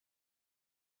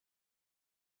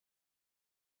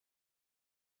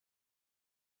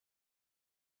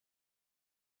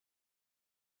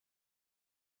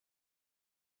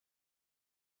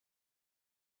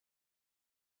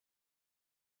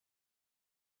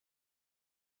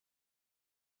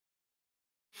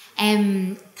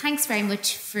Thanks very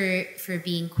much for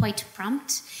being quite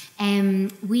prompt.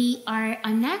 I'm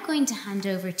now going to hand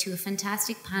over to a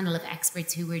fantastic panel of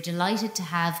experts who we're delighted to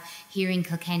have here in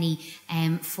Kilkenny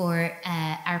for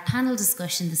our panel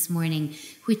discussion this morning,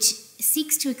 which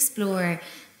seeks to explore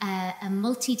a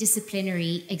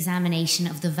multidisciplinary examination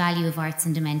of the value of arts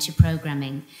and dementia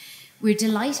programming. We're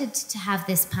delighted to have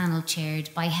this panel chaired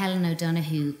by Helen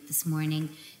O'Donoghue this morning,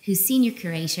 who's Senior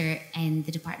Curator in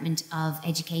the Department of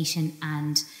Education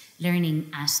and Learning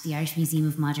at the Irish Museum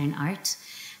of Modern Art.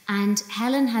 And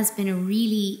Helen has been a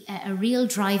real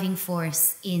driving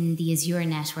force in the Azure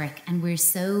network, and we're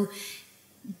so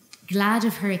glad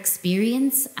of her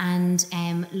experience and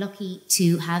lucky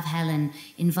to have Helen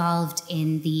involved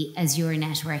in the Azure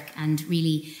network, and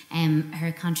really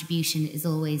her contribution is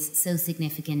always so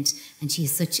significant, and she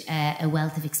has such a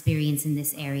wealth of experience in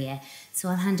this area. So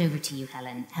I'll hand over to you,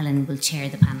 Helen. Helen will chair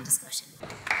the panel discussion.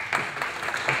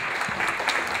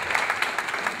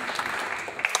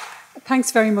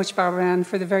 Thanks very much, Barbara Ann,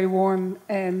 for the very warm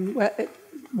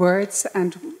words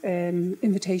and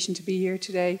invitation to be here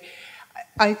today.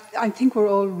 I think we're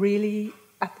all really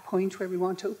at the point where we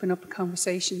want to open up a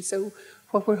conversation. So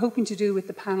what we're hoping to do with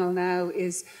the panel now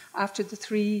is, after the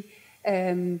three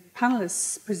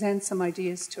panelists present some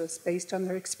ideas to us based on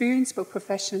their experience, both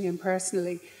professionally and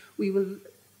personally, we will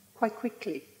quite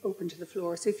quickly open to the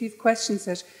floor. So if you have questions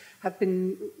that have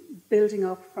been building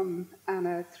up from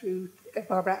Anna through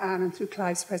Barbara Ann and through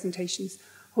Clive's presentations,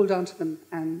 hold on to them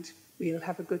and we'll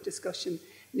have a good discussion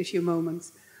in a few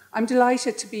moments. I'm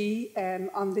delighted to be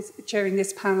chairing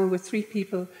this panel with three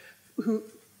people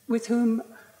with whom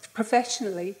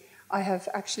professionally I have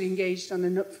actually engaged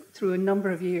through a number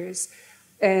of years.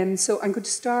 So I'm going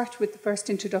to start with the first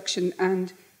introduction,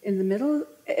 and in the middle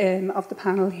of the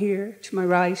panel here to my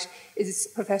right is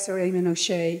Professor Eamon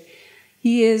O'Shea.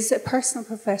 He is a personal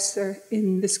professor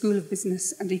in the School of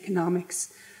Business and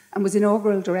Economics and was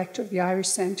inaugural director of the Irish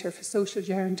Centre for Social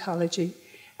Gerontology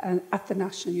at the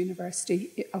National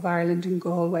University of Ireland in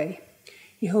Galway.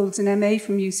 He holds an MA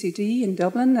from UCD in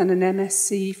Dublin and an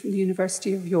MSc from the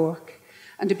University of York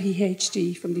and a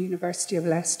PhD from the University of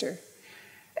Leicester.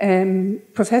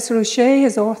 Professor O'Shea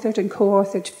has authored and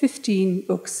co-authored 15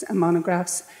 books and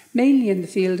monographs, mainly in the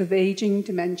field of ageing,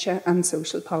 dementia and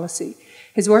social policy.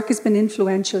 His work has been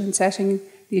influential in setting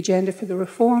the agenda for the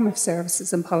reform of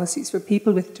services and policies for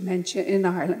people with dementia in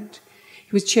Ireland.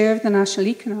 He was chair of the National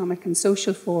Economic and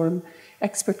Social Forum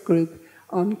expert group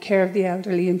on care of the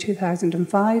elderly in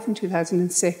 2005 and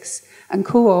 2006, and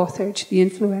co-authored the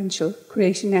influential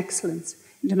Creating Excellence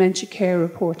in Dementia Care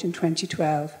report in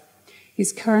 2012. He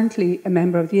is currently a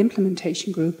member of the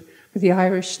implementation group for the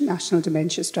Irish National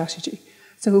Dementia Strategy.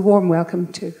 So a warm welcome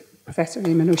to Professor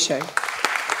Eamon O'Shea.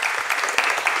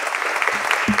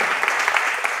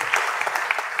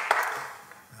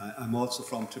 I'm also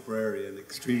from Tipperary and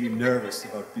extremely nervous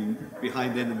about being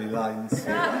behind enemy lines.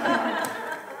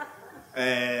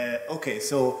 Okay,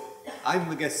 so I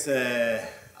guess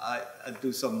I'll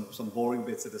do some boring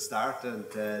bits at the start and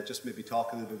just maybe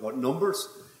talk a little bit about numbers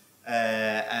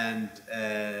and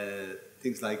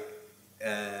things like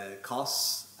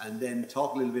costs, and then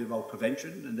talk a little bit about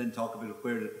prevention, and then talk a bit of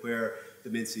where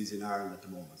dementia is in Ireland at the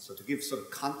moment. So to give sort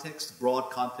of context, broad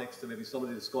context to maybe some of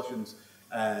the discussions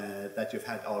that you've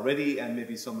had already, and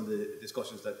maybe some of the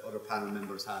discussions that other panel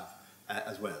members have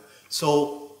as well.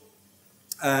 So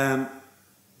the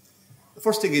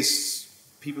first thing is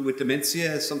people with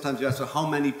dementia. Sometimes you ask, so how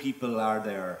many people are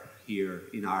there here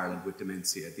in Ireland with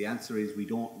dementia? The answer is we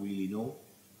don't really know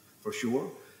for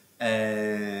sure.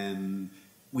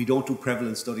 We don't do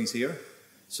prevalence studies here.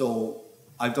 So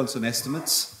I've done some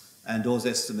estimates, and those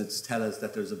estimates tell us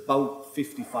that there's about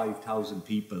 55,000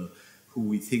 people who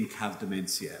we think have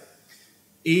dementia.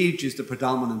 Age is the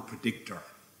predominant predictor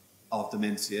of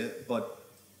dementia, but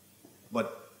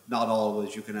not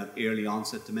always. You can have early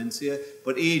onset dementia,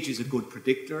 but age is a good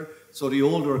predictor. So the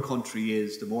older a country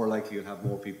is, the more likely you'll have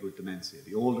more people with dementia.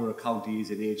 The older a county is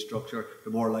in age structure, the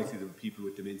more likely there are people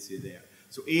with dementia there.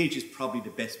 So age is probably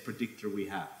the best predictor we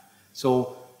have.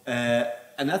 So,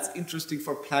 and that's interesting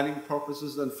for planning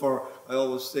purposes, and for, I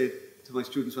always say to my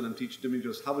students when I'm teaching them, you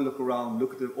just have a look around,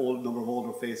 look at the number of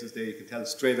older faces there, you can tell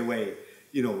straight away,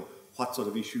 you know, what sort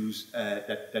of issues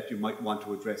that you might want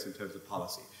to address in terms of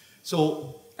policy.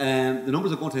 So the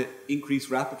numbers are going to increase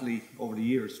rapidly over the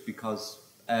years because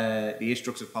the age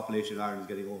structure of population in Ireland is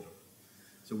getting older.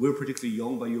 So we're particularly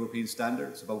young by European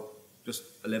standards, about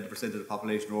just 11% of the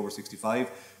population are over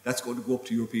 65. That's going to go up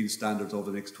to European standards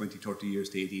over the next 20, 30 years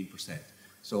to 18%.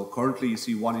 So currently you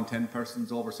see 1 in 10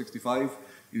 persons over 65.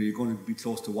 You're going to be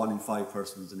close to 1 in 5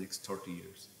 persons in the next 30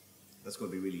 years. That's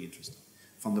going to be really interesting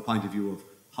from the point of view of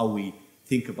how we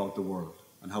think about the world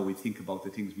and how we think about the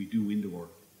things we do in the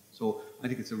world. So I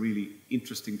think it's a really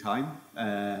interesting time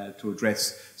to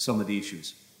address some of the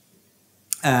issues.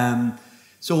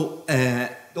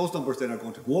 Those numbers then are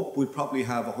going to go up. We'll probably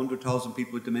have 100,000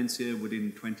 people with dementia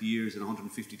within 20 years and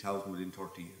 150,000 within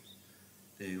 30 years.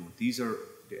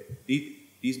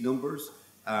 These numbers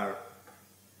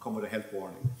come with a health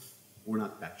warning. We're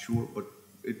not that sure, but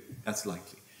that's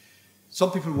likely.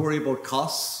 Some people worry about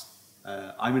costs.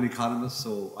 I'm an economist,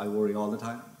 so I worry all the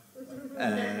time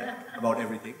about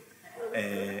everything.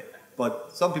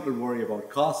 But some people worry about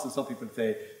costs, and some people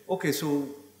say, okay, so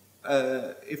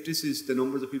if this is the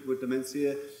numbers of people with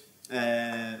dementia,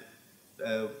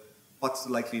 what's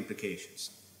the likely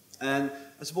implications? And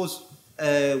I suppose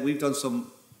we've done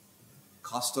some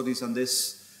cost studies on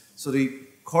this. So the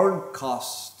current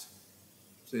cost,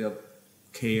 say, of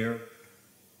care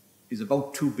is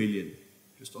about 2 billion,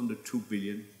 just under 2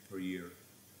 billion per year.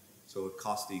 So it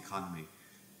costs the economy.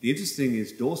 The interesting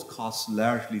is those costs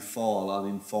largely fall on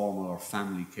informal or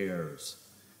family carers.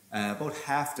 About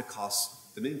half the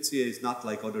cost. Dementia is not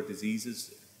like other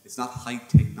diseases. It's not high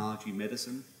technology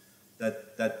medicine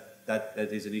that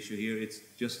is an issue here. It's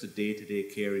just the day-to-day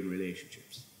caring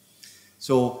relationships.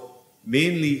 So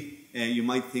mainly you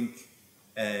might think,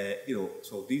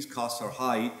 so these costs are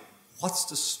high. What's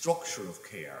the structure of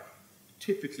care?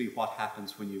 Typically what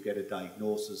happens when you get a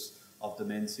diagnosis of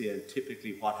dementia, and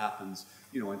typically what happens,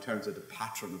 in terms of the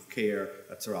pattern of care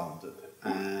that's around it.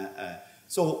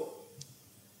 So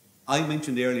I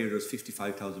mentioned earlier there's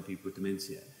 55,000 people with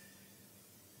dementia.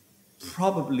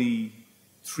 Probably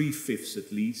 3/5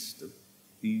 at least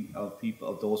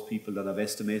of those people that I've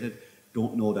estimated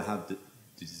don't know they have the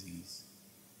disease.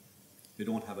 They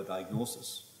don't have a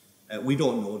diagnosis. We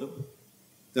don't know them.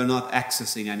 They're not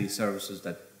accessing any services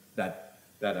that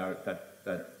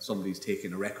somebody's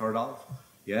taking a record of.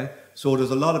 Yeah. So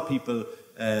there's a lot of people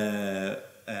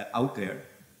out there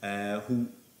who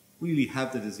really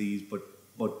have the disease,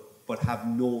 but have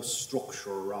no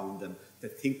structure around them to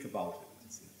think about it.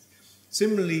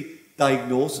 Similarly,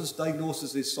 diagnosis.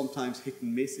 Diagnosis is sometimes hit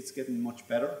and miss. It's getting much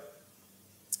better.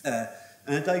 And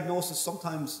a diagnosis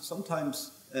sometimes,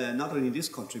 not only in this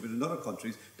country, but in other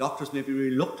countries, doctors may be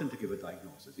reluctant to give a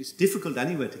diagnosis. It's difficult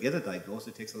anyway to get a diagnosis.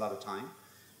 It takes a lot of time.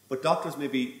 But doctors may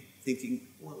be thinking,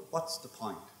 well, what's the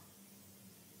point?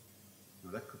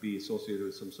 Now, that could be associated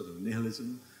with some sort of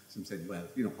nihilism. Some saying, well,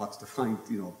 what's the point?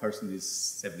 A person is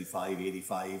 75,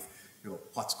 85,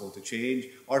 what's going to change?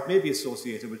 Or it may be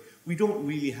associated with, we don't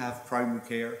really have primary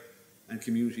care and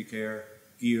community care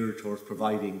geared towards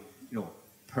providing,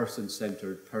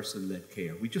 person-centered, person-led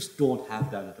care. We just don't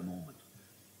have that at the moment.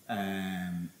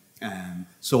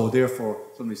 So therefore,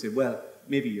 somebody say, well,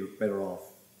 maybe you're better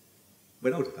off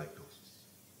without a diagnosis.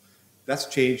 That's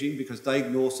changing because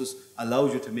diagnosis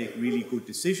allows you to make really good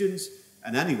decisions,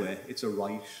 and anyway, it's a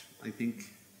right, I think,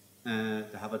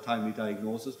 to have a timely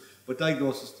diagnosis. But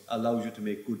diagnosis allows you to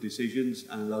make good decisions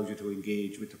and allows you to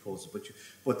engage with the process.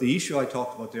 But the issue I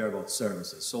talked about there about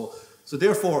services. So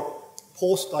therefore,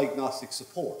 post-diagnostic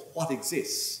support, what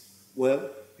exists? Well,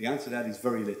 the answer to that is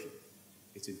very little.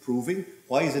 It's improving.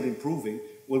 Why is it improving?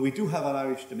 Well, we do have an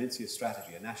Irish dementia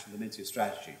strategy, a national dementia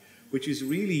strategy, which is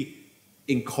really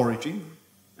encouraging.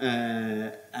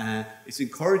 It's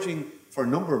encouraging for a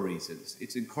number of reasons.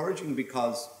 It's encouraging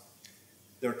because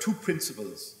there are two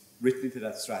principles written into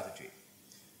that strategy.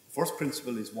 The first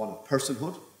principle is one of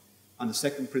personhood, and the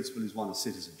second principle is one of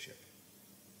citizenship.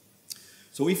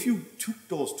 So if you took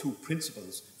those two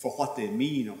principles for what they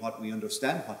mean or what we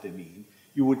understand what they mean,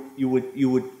 you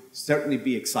would certainly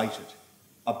be excited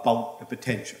about the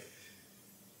potential.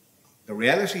 The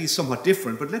reality is somewhat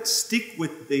different, but let's stick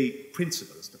with the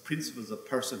principles of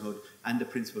personhood and the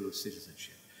principle of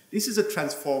citizenship. This is a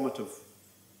transformative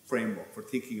framework for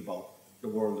thinking about the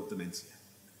world of dementia,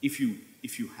 if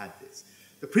you had this.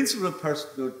 The principle of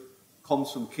personhood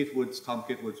comes from Tom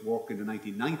Kitwood's work in the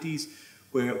 1990s,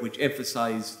 which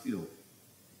emphasized,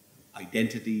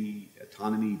 identity,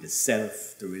 autonomy, the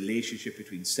self, the relationship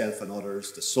between self and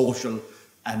others, the social,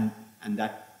 and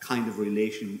that kind of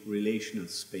relational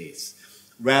space,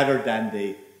 rather than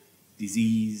the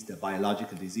disease, the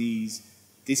biological disease.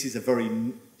 This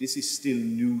is still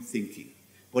new thinking,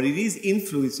 but it is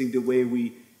influencing the way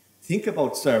we think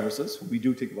about services. We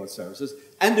do think about services,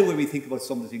 and the way we think about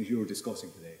some of the things you were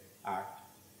discussing today: art,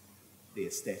 the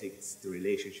aesthetics, the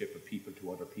relationship of people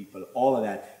to other people. All of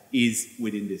that is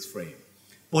within this frame.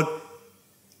 But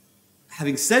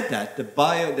having said that,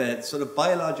 the sort of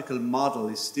biological model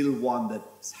is still one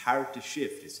that's hard to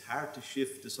shift. It's hard to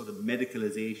shift the sort of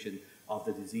medicalization of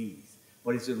the disease.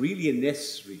 But it's really a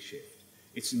necessary shift.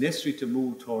 It's necessary to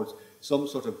move towards some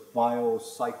sort of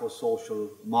biopsychosocial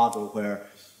model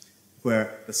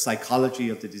where the psychology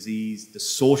of the disease, the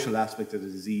social aspect of the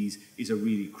disease is a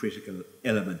really critical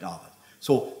element of it.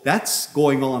 So that's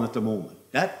going on at the moment.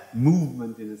 That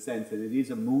movement, in a sense, and it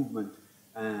is a movement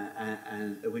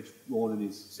and which Ronan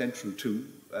is central to,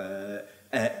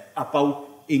 about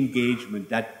engagement,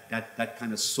 that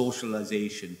kind of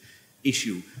socialization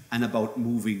issue, and about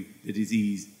moving the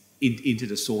disease into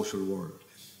the social world.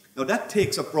 Now that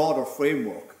takes a broader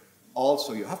framework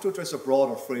also. You have to address a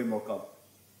broader framework of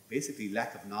basically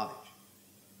lack of knowledge.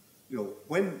 You know,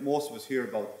 when most of us hear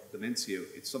about dementia,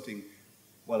 it's something,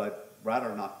 well, I'd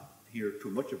rather not hear too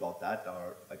much about that,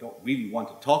 or I don't really want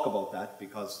to talk about that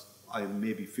because I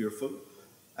may be fearful,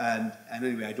 and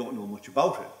anyway, I don't know much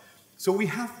about it. So we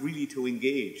have really to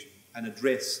engage and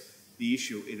address the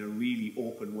issue in a really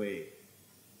open way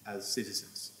as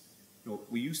citizens. You know,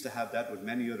 we used to have that with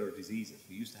many other diseases.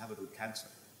 We used to have it with cancer,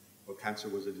 where cancer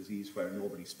was a disease where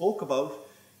nobody spoke about,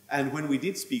 and when we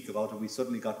did speak about it, we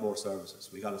suddenly got more services.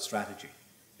 We got a strategy.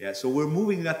 Yeah, so we're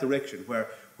moving in that direction where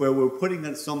we're putting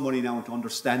in some money now into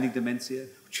understanding dementia,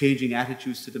 changing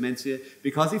attitudes to dementia,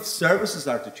 because if services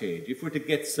are to change, if we're to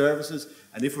get services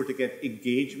and if we're to get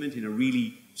engagement in a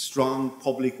really strong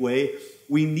public way,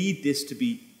 we need this to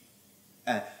be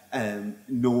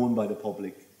known by the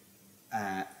public,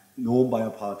 known by our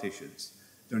politicians.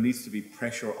 There needs to be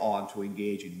pressure on to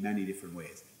engage in many different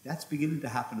ways. That's beginning to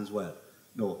happen as well.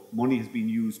 No, money has been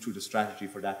used through the strategy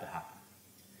for that to happen.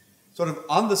 Sort of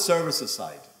on the services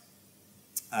side,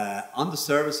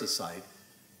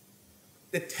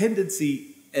 the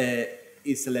tendency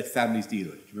is to let families deal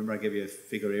with it. Remember I gave you a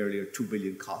figure earlier, 2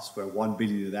 billion costs, where 1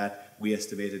 billion of that we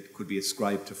estimated could be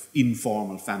ascribed to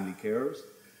informal family carers.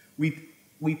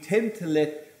 We tend to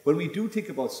let, when we do think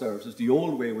about services, the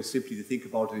old way was simply to think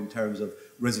about it in terms of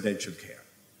residential care.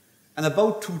 And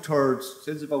about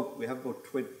 2/3, we have about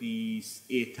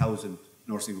 28,000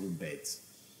 nursing home beds.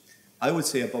 I would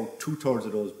say about 2/3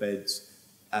 of those beds,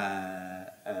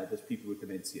 there's people with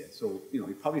dementia. So, you know,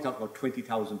 you probably talk about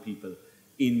 20,000 people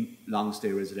in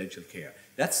long-stay residential care.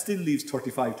 That still leaves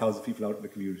 35,000 people out in the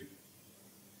community,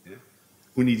 yeah,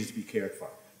 who needed to be cared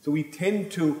for. So we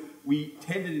tended to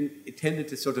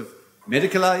sort of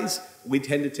medicalize, we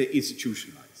tended to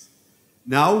institutionalize.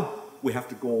 Now we have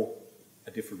to go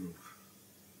a different route.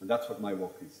 And that's what my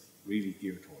work is really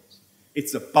geared towards.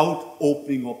 It's about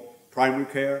opening up primary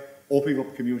care, opening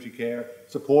up community care,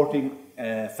 supporting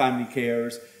family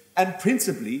carers, and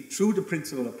principally, through the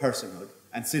principle of personhood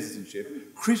and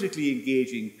citizenship, critically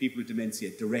engaging people with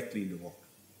dementia directly in the work.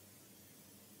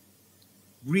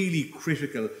 Really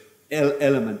critical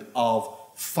element of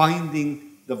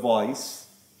finding the voice,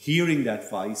 hearing that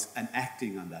voice, and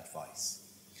acting on that voice.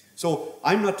 So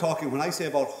I'm not talking, when I say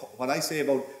about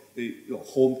the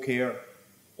home care,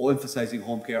 or emphasizing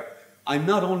home care, I'm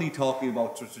not only talking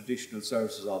about the traditional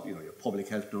services of your public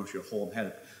health nurse, your home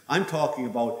health. I'm talking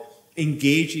about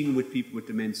engaging with people with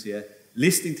dementia,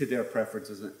 listening to their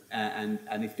preferences,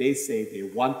 and if they say they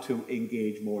want to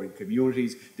engage more in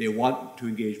communities, they want to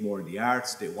engage more in the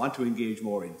arts, they want to engage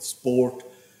more in sport,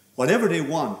 whatever they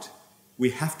want,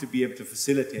 we have to be able to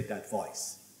facilitate that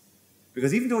voice.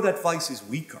 Because even though that voice is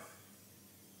weaker,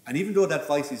 and even though that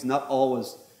voice is not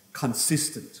always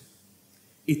consistent,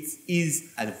 it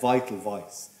is a vital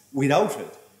voice. Without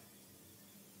it,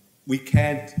 we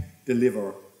can't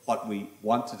deliver what we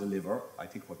want to deliver, I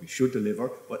think what we should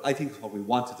deliver, but I think what we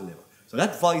want to deliver. So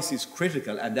that voice is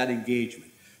critical, and that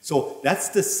engagement. So that's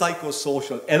the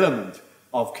psychosocial element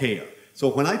of care. So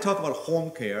when I talk about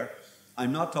home care,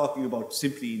 I'm not talking about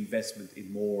simply investment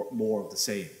in more of the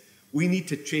same. We need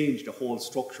to change the whole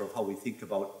structure of how we think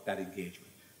about that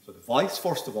engagement. So the voice,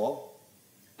 first of all,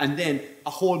 and then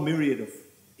a whole myriad of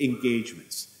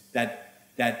engagements that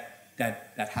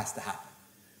has to happen.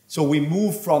 So we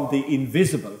move from the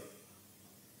invisible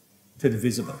to the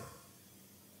visible,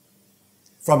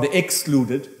 from the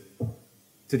excluded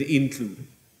to the included,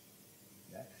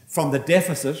 yeah? From the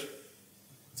deficit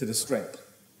to the strength.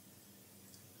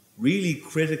 Really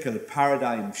critical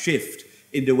paradigm shift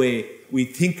in the way we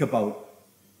think about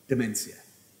dementia.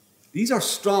 These are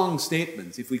strong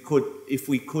statements if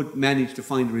we could manage to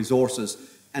find the resources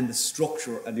and the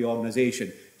structure and the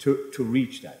organization to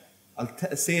reach that.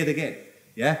 I'll say it again.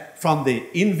 Yeah? From the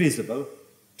invisible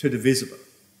to the visible.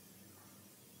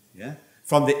 Yeah?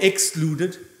 From the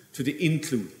excluded to the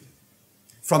included.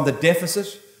 From the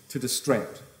deficit to the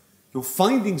strength. Now,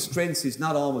 finding strengths is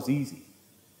not always easy.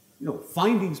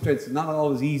 Finding strengths is not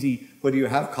always easy whether you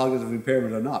have cognitive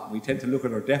impairment or not. We tend to look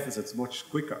at our deficits much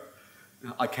quicker.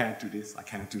 I can't do this, I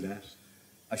can't do that.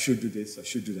 I should do this, I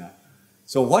should do that.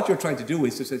 So what you're trying to do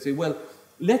is to say, well,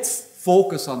 let's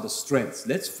focus on the strengths.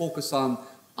 Let's focus on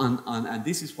and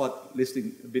this is what,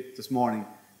 listening a bit this morning,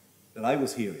 that I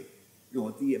was hearing. You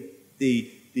know,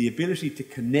 the ability to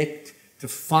connect, to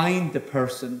find the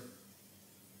person,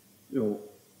 you know.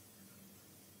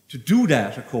 To do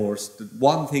that, of course, the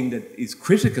one thing that is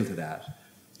critical to that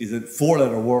is a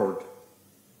four-letter word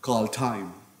called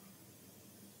time.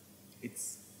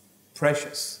 It's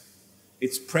precious.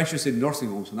 It's precious in nursing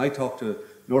homes. When I talk to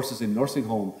nurses in nursing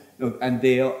home, you know, and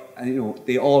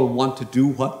they all want to do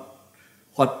what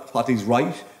is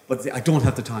right, but I don't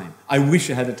have the time. I wish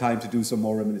I had the time to do some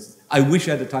more reminiscence. I wish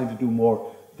I had the time to do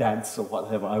more dance or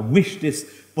whatever. I wish this,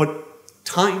 but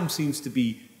time seems to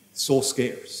be so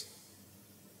scarce.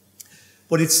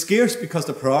 But it's scarce because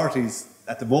the priorities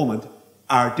at the moment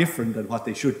are different than what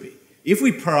they should be. If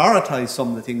we prioritize some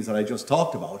of the things that I just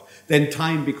talked about, then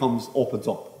time opens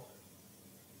up.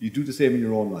 You do the same in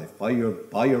your own life.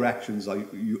 By your actions, I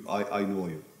know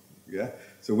you. Yeah.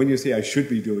 So when you say I should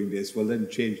be doing this, well then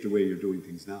change the way you're doing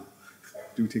things now.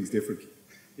 Do things differently.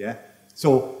 Yeah.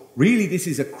 So really, this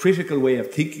is a critical way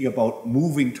of thinking about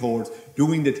moving towards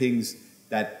doing the things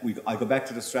that I go back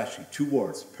to the strategy. 2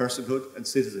 words: personhood and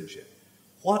citizenship.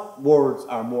 What words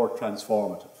are more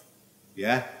transformative?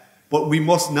 Yeah? But we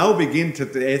must now begin to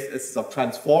the essence of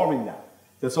transforming that,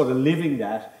 to sort of living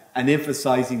that and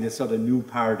emphasizing this sort of new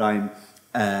paradigm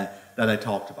that I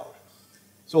talked about.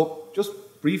 So just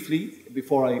briefly,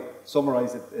 before I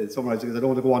summarize it, because I don't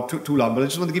want to go on too long, but I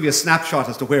just want to give you a snapshot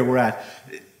as to where we're at.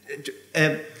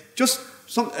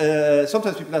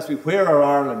 Sometimes people ask me,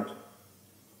 where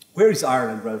is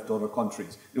Ireland relative to other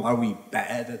countries? You know, are we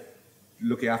bad at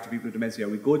looking after people with dementia? Are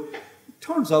we good? It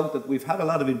turns out that we've had a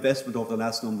lot of investment over the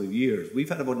last number of years. We've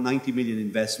had about 90 million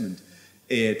investment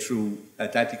through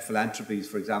Atlantic Philanthropies,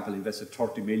 for example, invested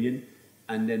 30 million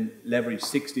and then leveraged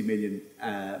 60 million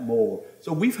more.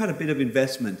 So we've had a bit of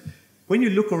investment. When you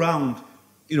look around,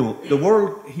 you know, the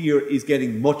world here is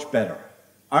getting much better.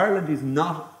 Ireland is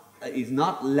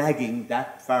not lagging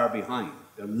that far behind.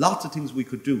 There are lots of things we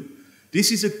could do.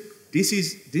 This is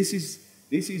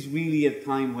really a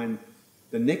time when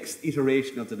the next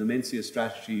iteration of the dementia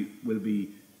strategy will be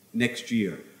next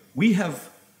year. We have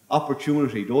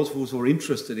opportunity, those of us who are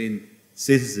interested in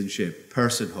citizenship,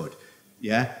 personhood,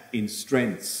 yeah, in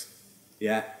strengths,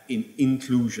 yeah, in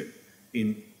inclusion,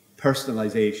 in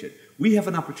personalization. We have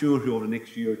an opportunity over the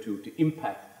next year or two to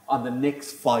impact on the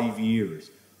next 5 years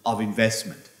of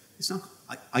investment. It's not,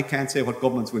 I can't say what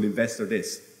governments will invest or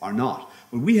this or not,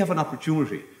 but we have an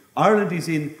opportunity. Ireland is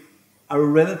in a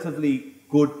relatively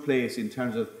good place in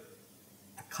terms of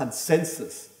a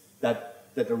consensus that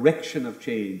the direction of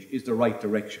change is the right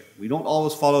direction. We don't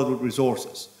always follow the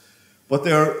resources. But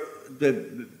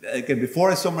again, before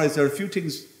I summarize, there are a few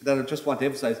things that I just want to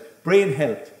emphasize. Brain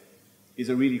health is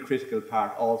a really critical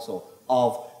part also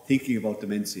of thinking about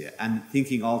dementia and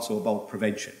thinking also about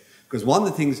prevention. Because one of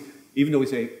the things, even though we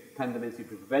say, can dementia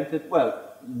be prevented?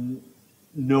 Well,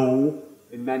 no,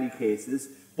 in many cases.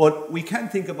 But we can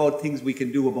think about things we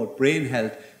can do about brain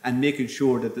health and making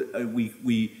sure that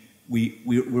we're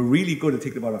really good at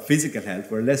thinking about our physical health.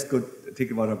 We're less good at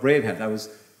thinking about our brain health. I was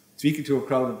speaking to a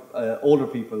crowd of older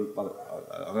people.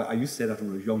 I used to say that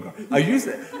when I was younger.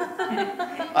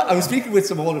 I was speaking with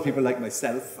some older people like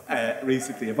myself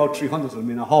recently, about 300 of them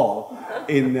in a hall.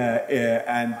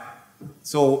 And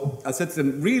so I said to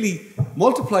them, really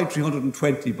multiply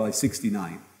 320 by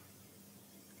 69.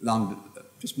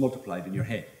 Just multiply it in your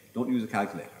head. Don't use a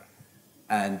calculator.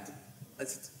 And I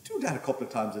said, do that a couple of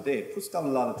times a day. It puts down a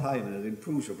lot of time and it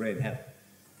improves your brain health.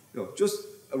 You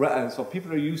know, so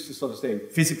people are used to sort of saying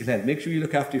physical health. Make sure you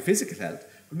look after your physical health,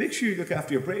 but make sure you look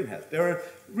after your brain health. There are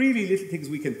really little things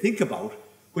we can think about,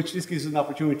 which this gives us an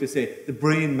opportunity to say the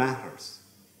brain matters,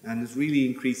 and it's really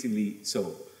increasingly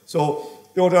so. So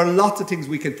you know, there are lots of things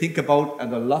we can think about,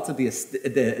 and there are lots of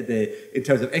in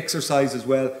terms of exercise as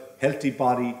well. Healthy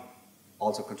body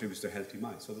also contributes to a healthy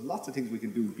mind. So there are lots of things we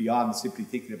can do beyond simply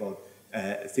thinking about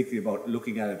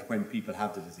looking at it when people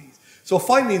have the disease. So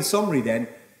finally, in summary then,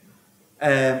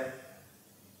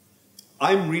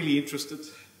 I'm really interested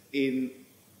in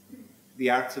the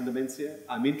arts and dementia.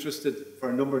 I'm interested for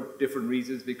a number of different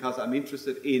reasons, because I'm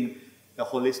interested in the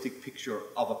holistic picture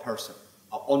of a person,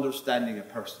 of understanding a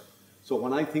person. So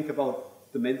when I think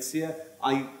about dementia,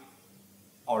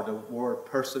 or the word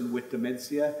person with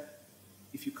dementia,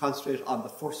 if you concentrate on the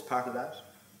first part of that,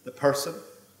 the person,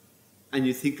 and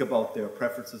you think about their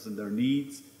preferences and their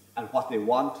needs and what they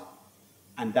want,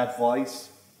 and that voice,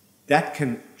 that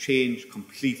can change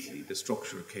completely the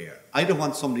structure of care. I don't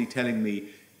want somebody telling me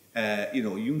you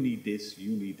know, you need this,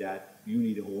 you need that, you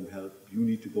need a home help, you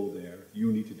need to go there,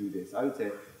 you need to do this. I would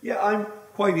say, yeah, I'm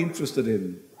quite interested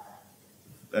in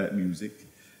music.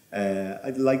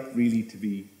 I'd like really to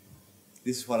be,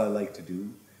 this is what I like to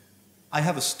do. I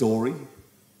have a story.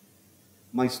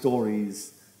 My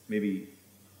stories maybe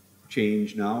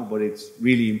change now, but it's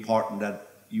really important that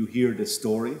you hear the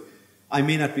story. I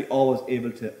may not be always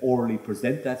able to orally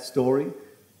present that story,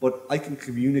 but I can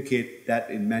communicate that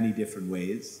in many different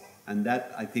ways. And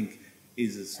that, I think,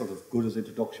 is as sort of good as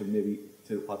introduction maybe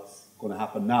to what's going to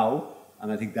happen now.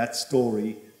 And I think that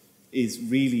story is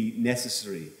really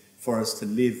necessary for us to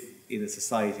live in a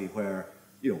society where,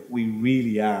 you know, we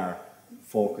really are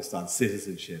focused on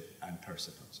citizenship and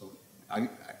personhood. So I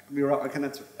can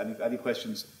answer any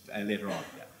questions later on.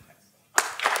 Yeah.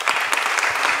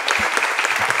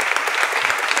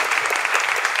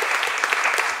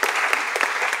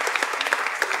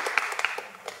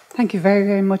 Thank you very,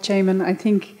 very much, Eamon. I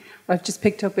think what I've just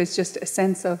picked up is just a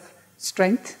sense of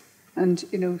strength. And,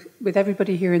 you know, with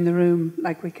everybody here in the room,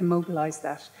 like, we can mobilise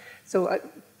that. So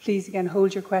please, again,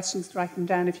 hold your questions, write them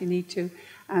down if you need to,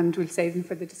 and we'll save them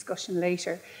for the discussion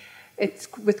later. It's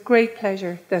with great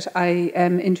pleasure that I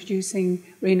am introducing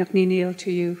Rianach Ní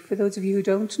to you. For those of you who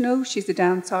don't know, she's a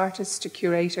dance artist, a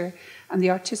curator, and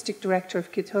the artistic director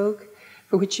of Kitog,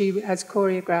 for which she has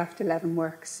choreographed 11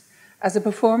 works. As a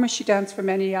performer, she danced for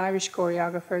many Irish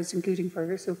choreographers, including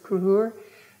Fergus O'Cruhur,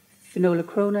 Finola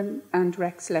Cronin, and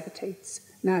Rex Levitates,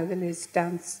 now the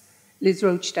Liz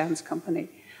Roach Dance Company.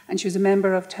 And she was a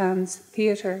member of Tanz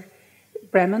Theatre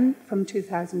Bremen from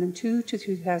 2002 to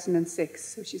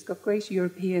 2006. So she's got great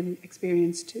European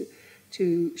experience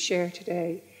to share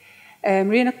today.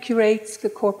 Rianach curates the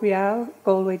Corp Real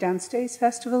Galway Dance Days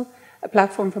Festival, a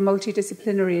platform for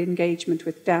multidisciplinary engagement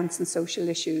with dance and social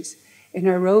issues. In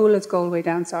her role as Galway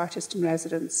Dance Artist in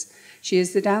Residence, she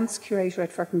is the dance curator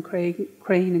at Firkin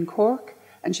Crane in Cork,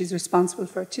 and she's responsible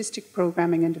for artistic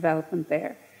programming and development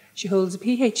there. She holds a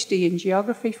PhD in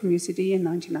geography from UCD in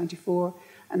 1994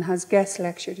 and has guest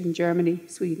lectured in Germany,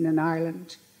 Sweden and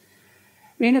Ireland.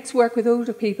 Rianach's work with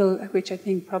older people, which I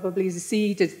think probably is a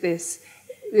seed of this,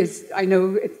 is, I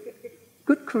know,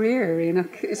 good career,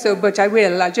 Rianach. So, but I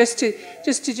will, just to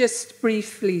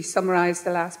briefly summarise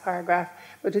the last paragraph.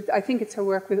 But I think it's her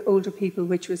work with older people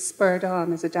which was spurred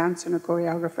on as a dancer and a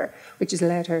choreographer, which has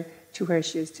led her to where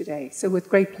she is today. So with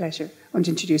great pleasure, I want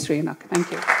to introduce Rianach. Thank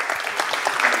you.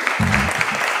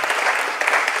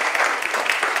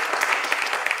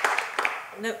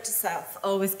 Note to self,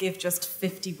 always give just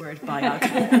 50-word biog.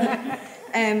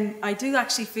 I do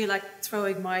actually feel like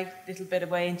throwing my little bit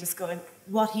away and just going,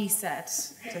 what he said.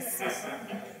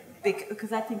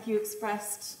 Because I think you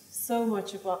expressed so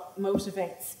much of what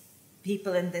motivates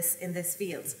people in this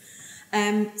field.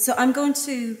 So I'm going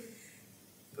to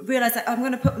realise that I'm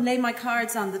going to lay my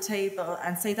cards on the table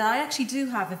and say that I actually do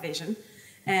have a vision.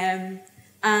 And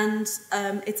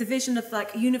it's a vision of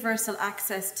like universal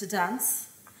access to dance.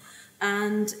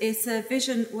 And it's a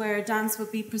vision where dance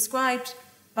would be prescribed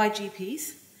by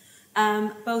GPs,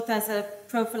 both as a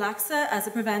prophylaxis, as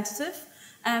a preventative,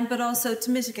 but also to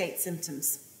mitigate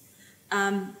symptoms.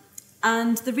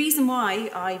 And the reason why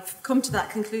I've come to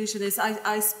that conclusion is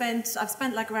I've spent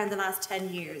like around the last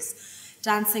 10 years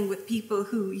dancing with people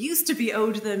who used to be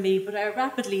older than me, but are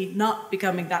rapidly not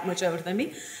becoming that much older than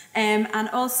me. And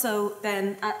also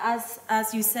then,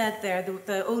 as you said there,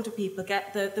 the older people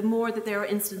get, the more that there are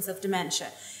instances of dementia.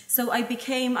 So I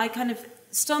kind of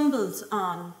stumbled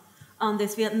on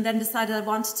this field and then decided I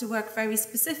wanted to work very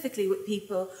specifically with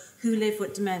people who live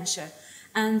with dementia.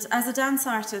 And as a dance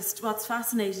artist, what's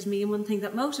fascinated me and one thing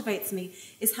that motivates me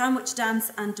is how much dance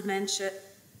and dementia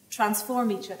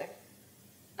transform each other.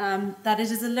 That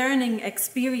it is a learning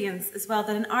experience as well,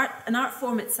 that an art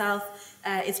form itself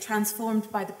is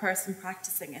transformed by the person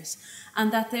practicing it.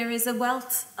 And that there is a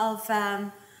wealth of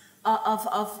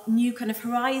new kind of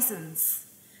horizons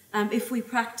if we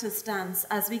practice dance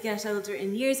as we get older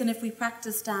in years and if we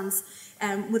practice dance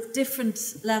with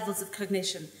different levels of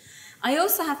cognition. I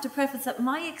also have to preface that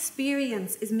my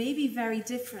experience is maybe very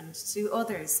different to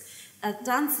others.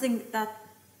 Dancing, that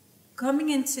coming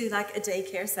into like a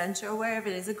daycare centre or wherever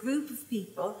it is, a group of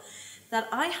people, that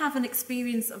I have an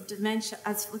experience of dementia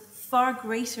as with far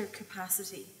greater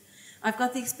capacity. I've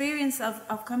got the experience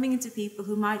of coming into people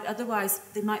who might otherwise,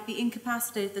 they might be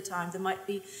incapacitated at the time, they might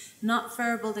be not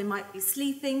verbal, they might be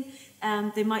sleeping,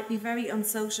 they might be very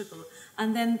unsociable.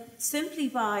 And then simply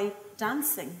by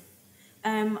dancing,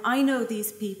 I know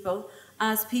these people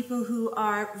as people who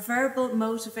are verbal,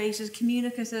 motivated,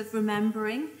 communicative,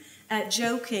 remembering,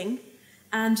 joking,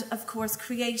 and of course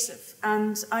creative.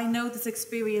 And I know this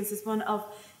experience is one of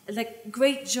like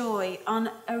great joy on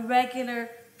a regular,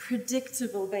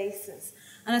 predictable basis.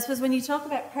 And I suppose when you talk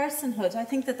about personhood, I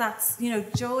think that that's, you know,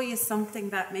 joy is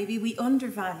something that maybe we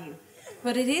undervalue.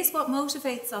 But it is what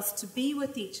motivates us to be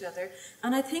with each other.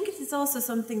 And I think it is also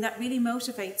something that really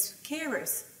motivates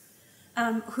carers,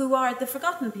 who are the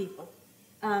forgotten people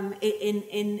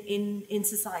in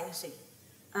society,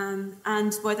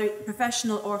 and whether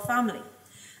professional or family.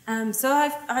 So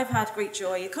I've had great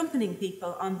joy accompanying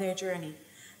people on their journey.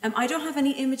 I don't have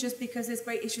any images because there's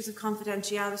great issues of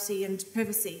confidentiality and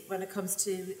privacy when it comes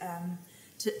to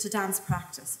dance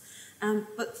practice.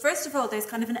 But first of all, there's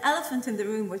kind of an elephant in the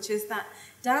room, which is that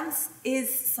dance is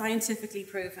scientifically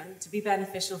proven to be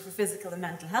beneficial for physical and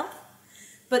mental health,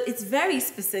 but it's very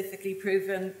specifically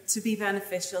proven to be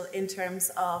beneficial in terms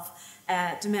of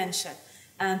dementia.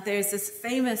 There's this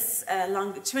famous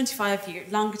 25-year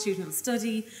longitudinal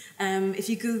study. If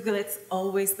you Google it, it's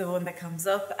always the one that comes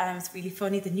up. It's really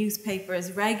funny. The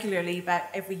newspapers regularly, about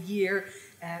every year,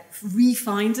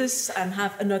 re-find it and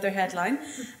have another headline.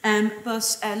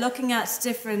 But looking at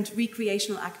different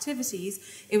recreational activities,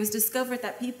 it was discovered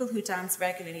that people who dance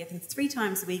regularly, I think it's 3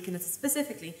 times a week, and it's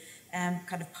specifically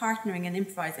kind of partnering and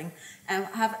improvising,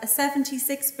 have a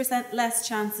 76% less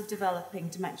chance of developing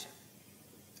dementia.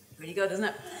 Pretty good, isn't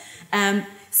it?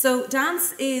 So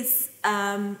dance is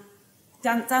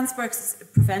dance works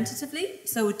preventatively,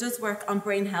 so it does work on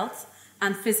brain health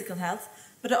and physical health,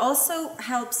 but it also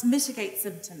helps mitigate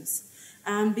symptoms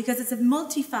because it's a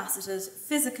multifaceted,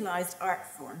 physicalized art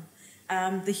form.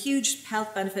 The huge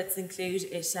health benefits include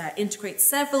it integrates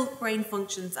several brain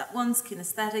functions at once: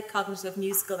 kinesthetic, cognitive,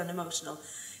 musical, and emotional.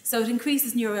 So it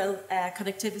increases neural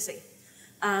connectivity.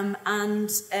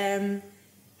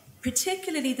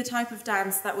 Particularly the type of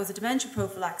dance that was a dementia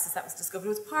prophylaxis that was discovered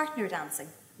was partner dancing.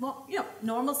 Well, you know,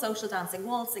 normal social dancing,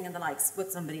 waltzing and the likes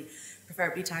with somebody,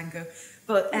 preferably tango.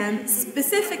 But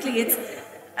specifically it's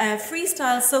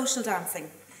freestyle social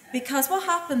dancing. Because what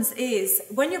happens is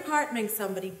when you're partnering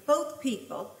somebody, both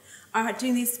people are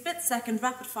doing these split-second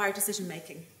rapid-fire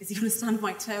decision-making. Is he going to stand on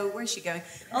my toe? Where's she going?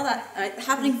 All that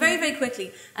happening very, very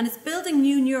quickly. And it's building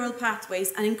new neural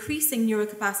pathways and increasing neural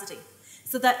capacity.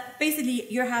 So that basically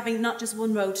you're having not just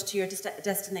one road to your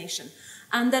destination.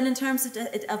 And then in terms of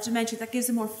dementia, that gives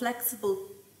a more flexible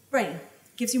brain,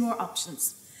 gives you more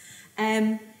options.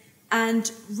 And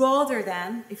rather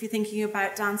than, if you're thinking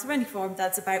about dance or any form,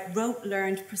 that's about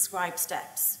rote-learned prescribed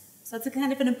steps. So it's a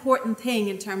kind of an important thing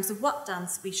in terms of what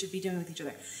dance we should be doing with each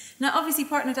other. Now, obviously,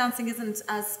 partner dancing isn't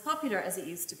as popular as it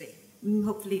used to be.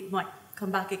 Hopefully, it might come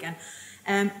back again.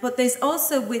 But there's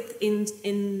also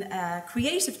in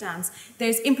creative dance,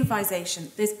 there's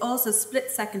improvisation. There's also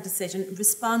split-second decision,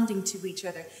 responding to each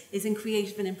other is in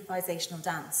creative and improvisational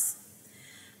dance.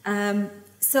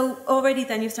 So already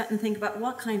then you're starting to think about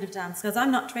what kind of dance, because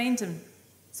I'm not trained in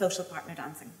social partner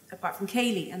dancing, apart from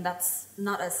Kaylee, and that's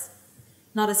not as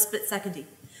split-secondy.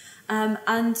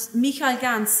 And Michael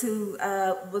Ganz, who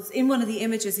was in one of the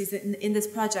images, he's in this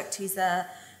project, he's an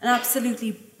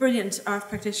absolutely brilliant art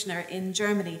practitioner in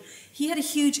Germany. He had a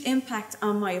huge impact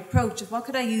on my approach of what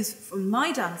could I use from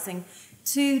my dancing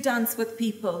to dance with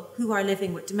people who are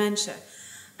living with dementia.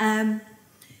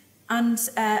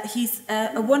 He's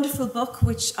a wonderful book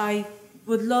which I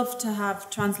would love to have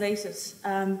translated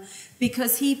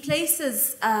because he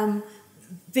places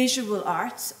visual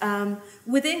art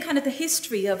within kind of the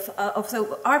history of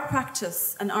so art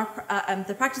practice and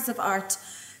the practice of art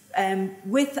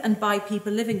with and by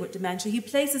people living with dementia. He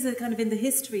places it kind of in the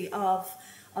history of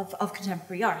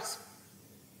contemporary art.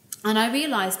 And I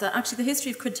realised that actually the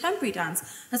history of contemporary dance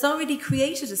has already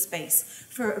created a space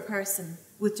for a person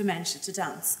with dementia to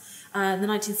dance. In the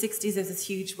 1960s, there was this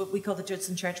huge, what we call the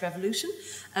Judson Church Revolution.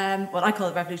 Well, I call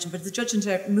it revolution, but it's the Judson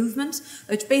Church movement,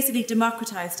 which basically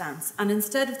democratized dance. And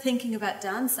instead of thinking about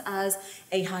dance as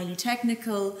a highly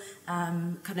technical,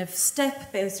 kind of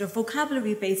step-based or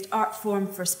vocabulary-based art form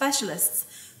for specialists,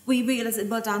 we realized that,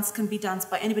 well, dance can be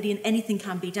danced by anybody and anything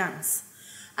can be dance.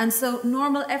 And so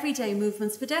normal everyday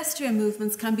movements, pedestrian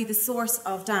movements, can be the source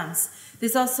of dance.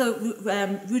 There's also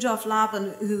Rudolf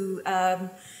Laban, who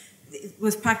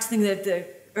was practicing the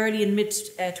early and mid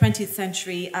 20th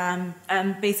century, and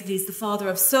basically is the father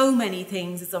of so many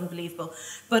things. It's unbelievable.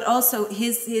 But also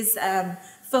his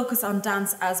focus on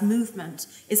dance as movement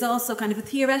is also kind of a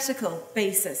theoretical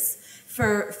basis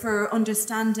for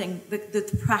understanding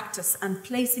the practice and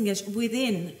placing it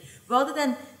within, rather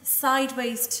than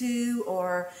sideways to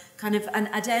or kind of an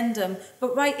addendum,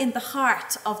 but right in the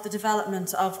heart of the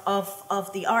development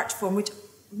of the art form, which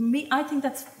I think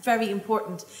that's very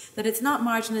important, that it's not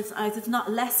marginalised, it's not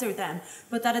lesser than,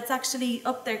 but that it's actually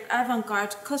up there,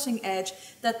 avant-garde, cutting edge,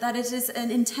 that it is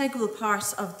an integral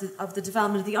part of the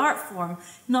development of the art form,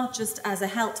 not just as a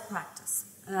health practice.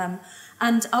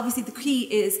 And obviously the key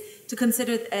is to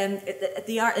consider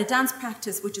a dance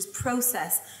practice which is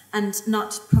process and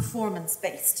not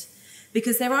performance-based.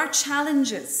 Because there are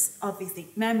challenges, obviously,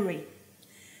 memory,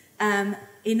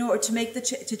 in order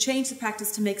to change the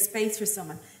practice, to make space for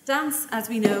someone. Dance, as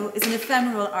we know, is an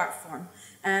ephemeral art form.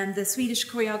 The Swedish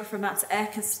choreographer Mats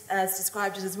Ek has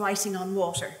described it as writing on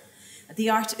water. The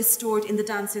art is stored in the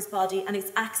dancer's body and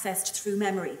it's accessed through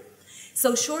memory.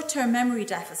 So short-term memory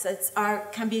deficits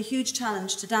can be a huge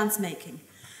challenge to dance making.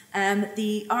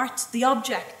 The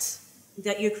object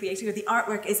that you're creating, or the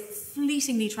artwork, is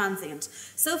fleetingly transient.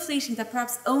 So fleeting that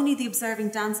perhaps only the observing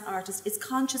dance artist is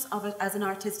conscious of it as an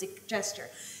artistic gesture.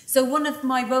 So one of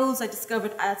my roles I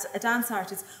discovered as a dance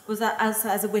artist was that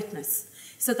as a witness.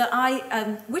 So that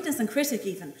witness and critic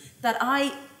even, that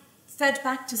I fed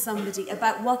back to somebody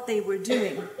about what they were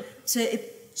doing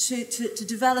to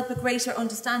develop a greater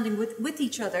understanding with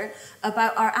each other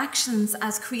about our actions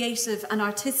as creative and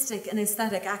artistic and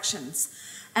aesthetic actions.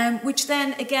 Which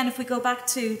then, again, if we go back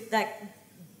to that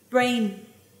brain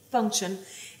function,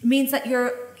 it means that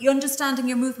you're understanding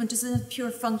your movement isn't a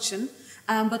pure function,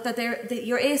 but that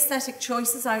your aesthetic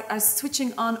choices are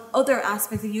switching on other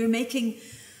aspects that you're making.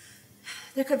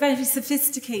 They're very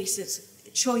sophisticated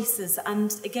choices,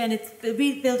 and again, it's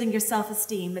rebuilding your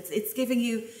self-esteem. It's giving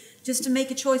you, just to make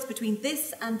a choice between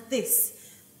this and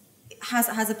this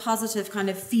has a positive kind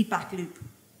of feedback loop.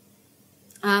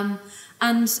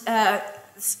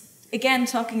 Again,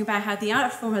 talking about how the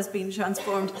art form has been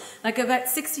transformed, like about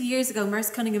 60 years ago, Merce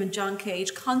Cunningham and John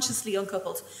Cage consciously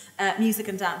uncoupled music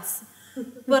and dance.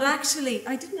 But actually,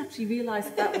 I didn't actually realise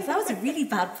that was a really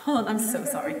bad pun. I'm so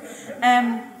sorry.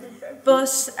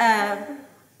 But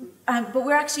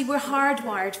we're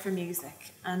hardwired for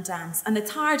music and dance, and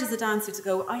it's hard as a dancer to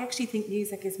go, I actually think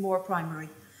music is more primary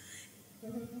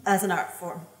as an art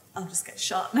form. I'll just get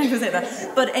shot when I say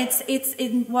that. But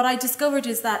what I discovered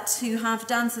is that to have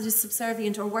dance that is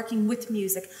subservient or working with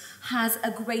music has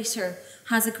a greater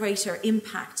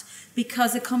impact,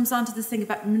 because it comes on to this thing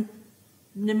about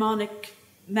mnemonic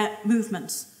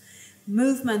movement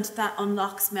that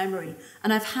unlocks memory.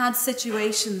 And I've had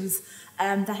situations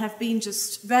that have been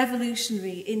just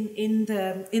revolutionary in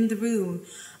the room.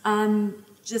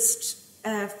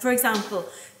 For example,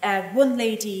 one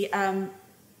lady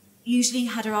usually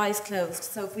had her eyes closed.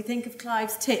 So if we think of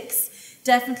Clive's tics,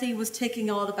 definitely was ticking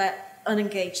all about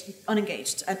unengaged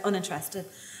and uninterested.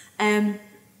 In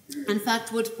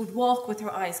fact, would walk with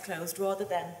her eyes closed rather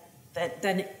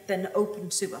than open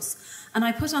to us. And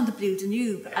I put on the Blue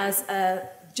Danube as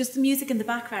just the music in the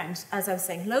background as I was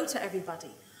saying hello to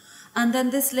everybody. And then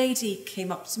this lady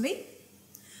came up to me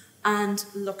and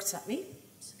looked at me,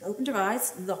 opened her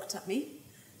eyes, looked at me,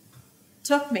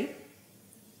 took me,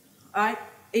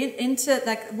 into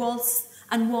like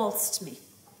waltzed me,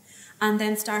 and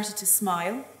then started to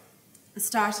smile,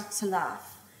 started to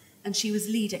laugh, and she was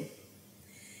leading.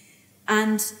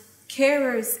 And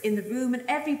carers in the room and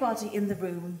everybody in the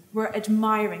room were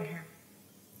admiring her.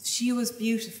 She was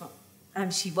beautiful,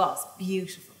 and she was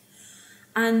beautiful.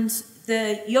 And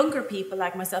the younger people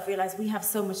like myself realised we have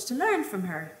so much to learn from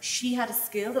her. She had a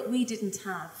skill that we didn't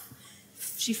have.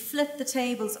 She flipped the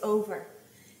tables over.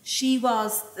 She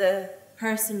was the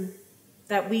person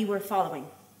that we were following.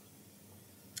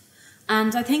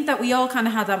 And I think that we all kind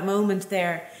of had that moment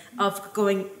there of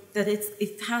going, that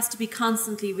it has to be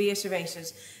constantly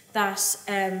reiterated that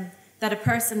a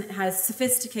person has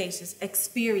sophisticated,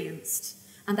 experienced,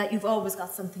 and that you've always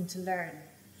got something to learn.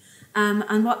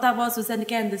 And what that was then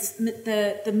again,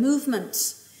 the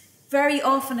movement. Very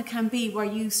often it can be where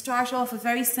you start off a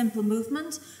very simple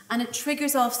movement and it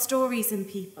triggers off stories in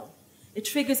people. It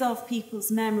triggers off people's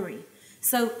memory.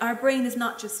 So our brain is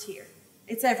not just here,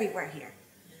 it's everywhere here.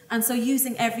 And so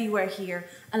using everywhere here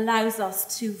allows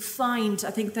us to find,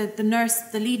 I think the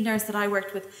lead nurse that I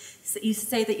worked with used to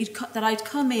say that I'd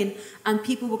come in and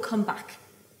people would come back.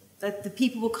 That the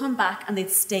people would come back and they'd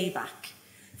stay back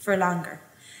for longer.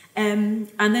 And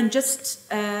then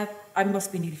I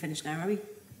must be nearly finished now, are we?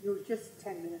 You're just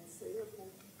 10 minutes, so you're okay.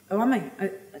 Oh, am I?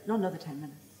 Not another 10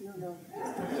 minutes. No.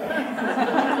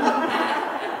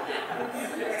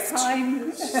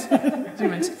 Time.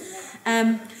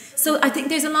 So I think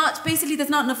there's a lot. Basically, there's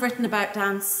not enough written about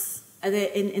dance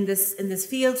in this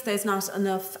field. There's not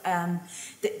enough.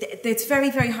 It's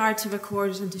very, very hard to record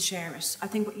it and to share it. I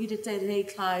think what you did today,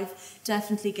 Clive,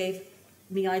 definitely gave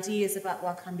me ideas about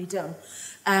what can be done.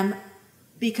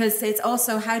 because it's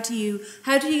also how do you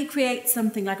create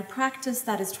something like a practice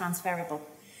that is transferable,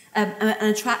 and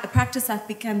a practice that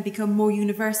can become more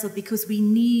universal, because we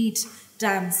need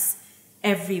dance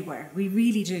everywhere. We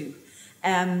really do.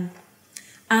 And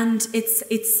it's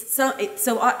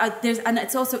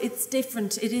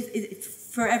different. It's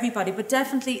for everybody, but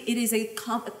definitely it is a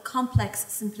complex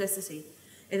simplicity.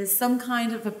 It is some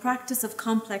kind of a practice of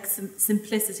complex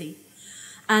simplicity,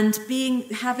 and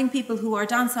having people who are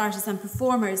dance artists and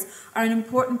performers are an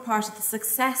important part of the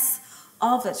success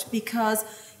of it, because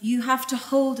you have to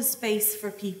hold a space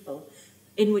for people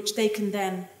in which they can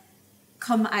then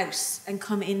come out and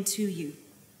come into you.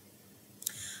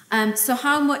 So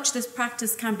how much this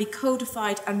practice can be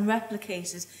codified and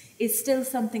replicated is still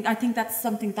something, I think that's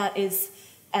something that is,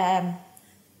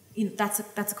 that's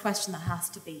a question that has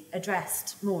to be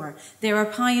addressed more. There are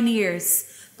pioneers,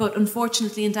 but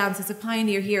unfortunately in dance there's a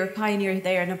pioneer here, a pioneer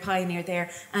there, and a pioneer there,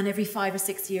 and every 5 or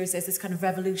 6 years there's this kind of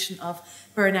revolution of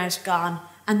burnout, gone,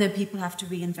 and then people have to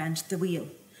reinvent the wheel.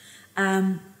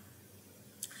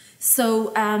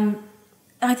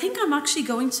 I think I'm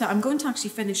going to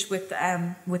actually finish with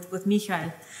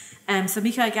Michael. So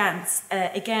Michael Gans,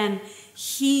 again,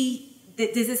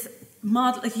 there's this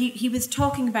model, he was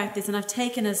talking about this, and I've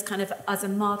taken as kind of as a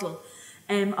model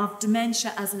of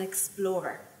dementia as an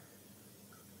explorer.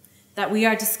 That we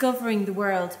are discovering the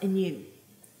world anew,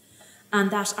 and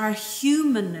that our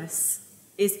humanness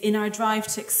is in our drive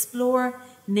to explore,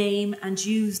 name, and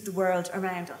use the world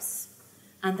around us,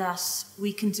 and that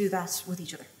we can do that with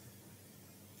each other.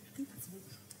 I think that's it.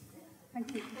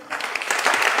 Thank you.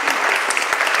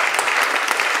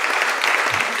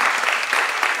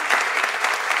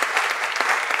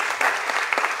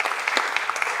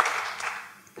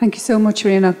 Thank you so much,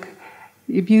 Rhiannoch.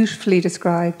 You beautifully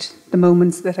described the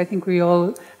moments that I think we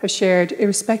all have shared,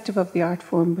 irrespective of the art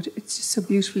form, but it's just so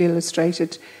beautifully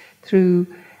illustrated through,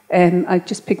 I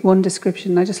just pick one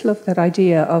description. I just love that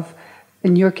idea of,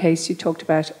 in your case, you talked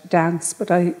about dance, but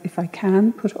if I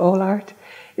can put all art,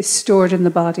 is stored in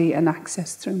the body and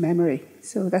accessed through memory.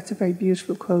 So that's a very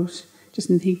beautiful quote, just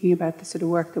in thinking about the sort of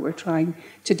work that we're trying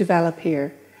to develop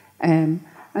here.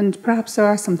 And perhaps there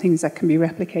are some things that can be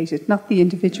replicated, not the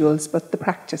individuals, but the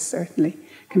practice certainly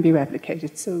can be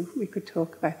replicated. So we could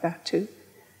talk about that too.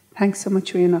 Thanks so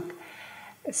much, Rhiannoch.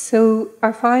 So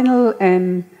our final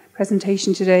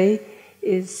presentation today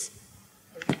is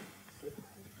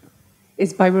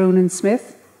by Ronan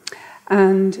Smith.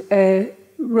 And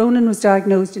Ronan was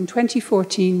diagnosed in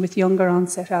 2014 with younger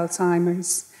onset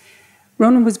Alzheimer's.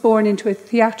 Ronan was born into a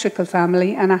theatrical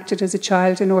family and acted as a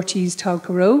child in Ortiz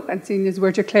Talca, and seeing as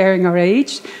we're declaring our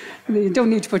age, you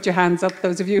don't need to put your hands up,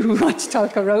 those of you who watch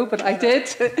Talca, but I did,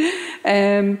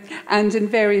 and in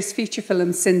various feature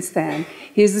films since then.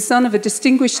 He is the son of a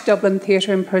distinguished Dublin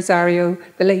theatre impresario,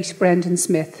 the late Brendan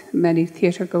Smith. Many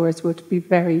theatre goers would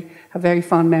have very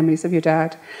fond memories of your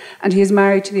dad. And he is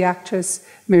married to the actress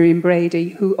Miriam Brady,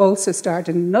 who also starred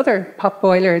in another pop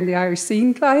boiler in the Irish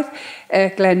scene, Clive,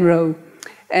 Glen Rowe.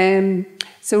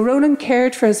 So Ronan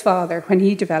cared for his father when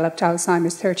he developed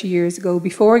Alzheimer's 30 years ago,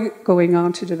 before going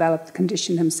on to develop the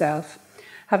condition himself.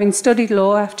 Having studied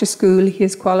law after school, he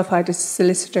is qualified as a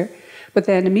solicitor, but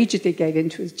then immediately gave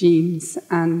into his genes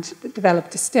and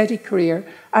developed a steady career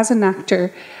as an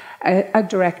actor, a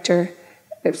director.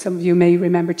 Some of you may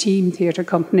remember Team Theatre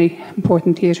Company,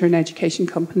 important theatre and education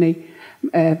company,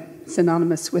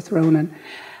 synonymous with Ronan.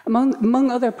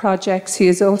 Among other projects, he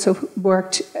has also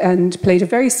worked and played a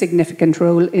very significant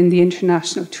role in the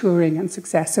international touring and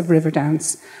success of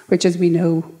Riverdance, which, as we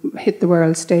know, hit the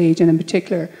world stage, and in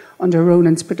particular, under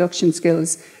Ronan's production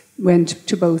skills, went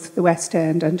to both the West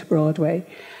End and to Broadway.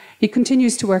 He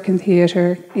continues to work in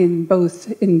theatre in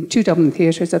two Dublin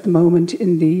theatres at the moment,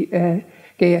 in the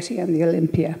Gaiety and the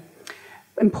Olympia.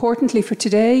 Importantly for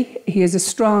today, he is a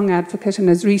strong advocate and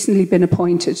has recently been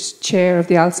appointed chair of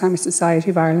the Alzheimer's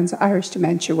Society of Ireland's Irish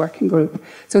Dementia Working Group.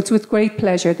 So it's with great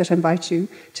pleasure that I invite you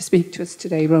to speak to us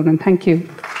today, Ronan. Thank you.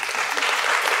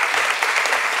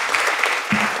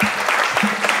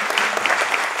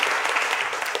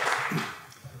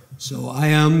 So I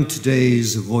am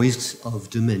today's voice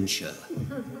of dementia.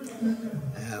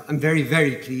 I'm very,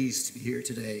 very pleased to be here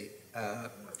today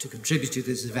to contribute to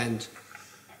this event.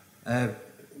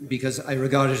 Because I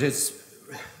regard it as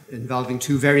involving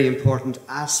two very important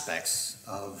aspects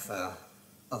of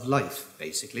life,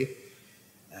 basically.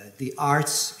 The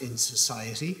arts in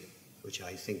society, which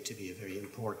I think to be a very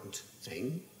important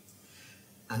thing,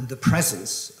 and the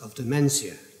presence of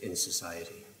dementia in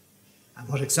society. And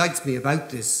what excites me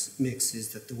about this mix is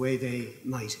that the way they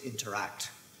might interact.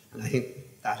 And I think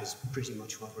that is pretty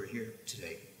much what we're here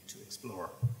today to explore.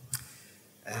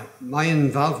 My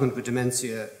involvement with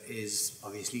dementia is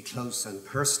obviously close and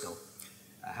personal,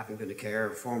 having been a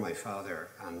carer for my father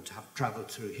and have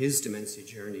travelled through his dementia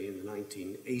journey in the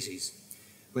 1980s,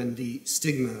 when the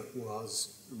stigma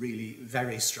was really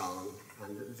very strong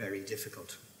and very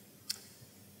difficult.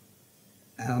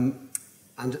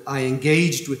 And I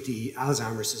engaged with the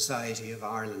Alzheimer Society of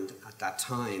Ireland at that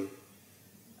time,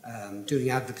 doing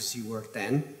advocacy work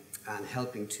then and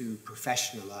helping to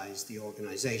professionalise the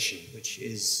organisation, which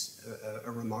is a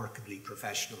remarkably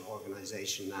professional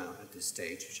organisation now at this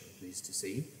stage, which I'm pleased to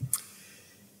see.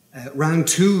 Round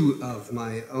 2 of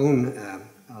my own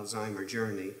Alzheimer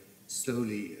journey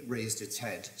slowly raised its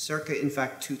head, circa, in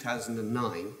fact,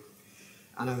 2009,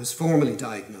 and I was formally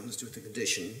diagnosed with the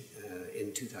condition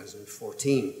in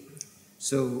 2014.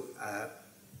 So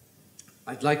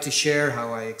I'd like to share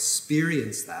how I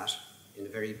experienced that in a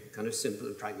very kind of simple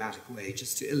and pragmatic way,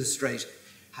 just to illustrate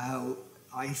how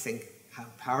I think how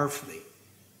powerfully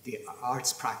the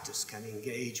arts practice can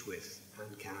engage with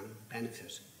and can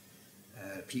benefit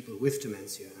people with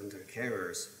dementia and their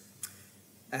carers.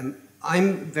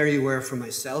 I'm very aware for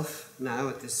myself now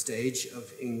at this stage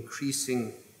of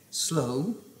increasing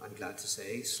slow, I'm glad to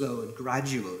say, slow and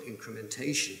gradual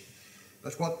incrementation.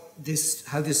 But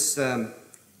how this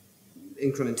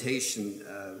incrementation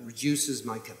reduces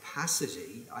my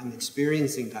capacity, I'm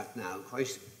experiencing that now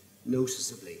quite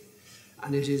noticeably.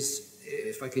 And it is,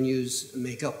 if I can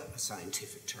make up a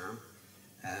scientific term,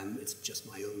 it's just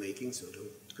my own making, so don't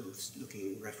go looking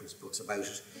in reference books about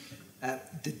it.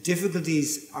 The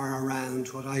difficulties are around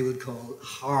what I would call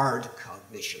hard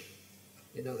cognition.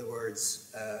 In other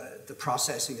words, the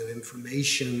processing of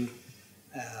information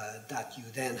that you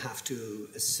then have to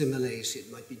assimilate.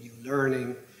 It might be new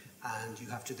learning, and you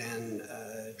have to then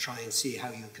try and see how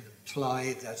you can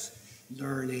apply that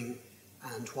learning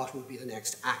and what would be the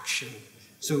next action.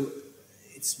 So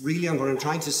it's really, what I'm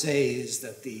trying to say is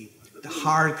that the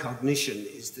hard cognition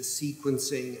is the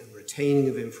sequencing and retaining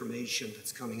of information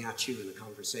that's coming at you in a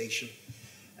conversation.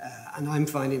 And I'm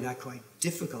finding that quite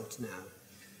difficult now.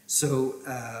 So,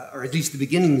 or at least the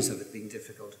beginnings of it being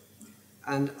difficult.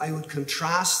 And I would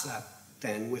contrast that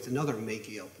then with another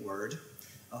make-up word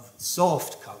of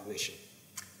soft cognition.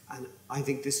 And I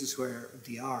think this is where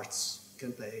the arts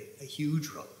can play a huge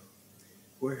role,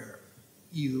 where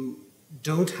you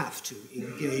don't have to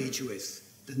engage with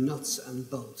the nuts and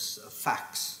bolts of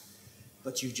facts,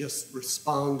 but you just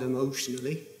respond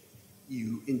emotionally,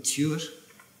 you intuit,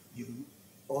 you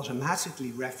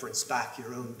automatically reference back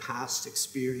your own past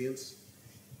experience.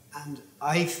 And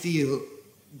I feel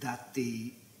that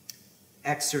the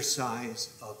exercise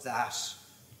of that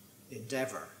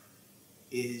endeavour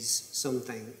is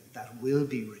something that will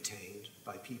be retained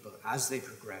by people as they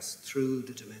progress through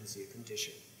the dementia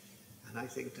condition. And I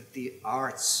think that the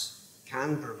arts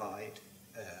can provide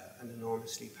an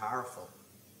enormously powerful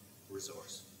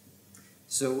resource.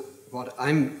 So what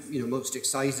I'm most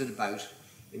excited about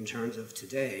in terms of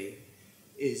today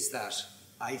is that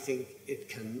I think it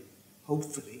can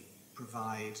hopefully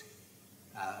provide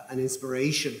an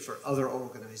inspiration for other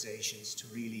organizations to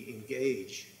really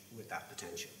engage with that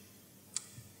potential.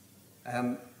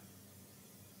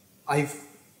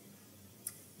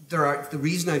 The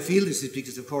reason I feel this is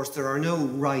because, of course, there are no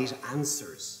right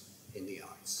answers in the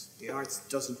arts. The arts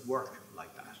doesn't work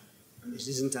like that. It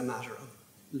isn't a matter of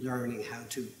learning how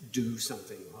to do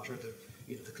something. What are the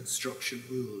construction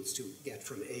rules to get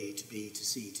from A to B to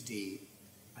C to D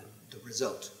and the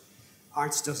result.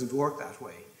 Arts doesn't work that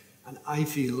way. And I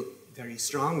feel very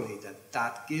strongly that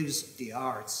that gives the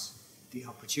arts the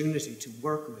opportunity to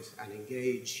work with and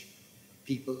engage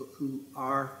people who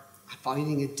are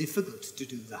finding it difficult to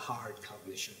do the hard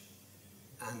cognition,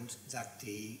 and that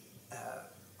the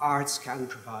arts can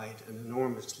provide an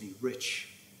enormously rich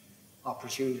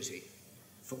opportunity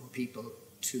for people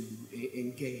to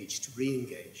engage, to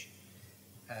re-engage,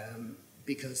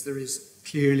 because there is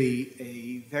clearly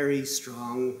a very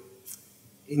strong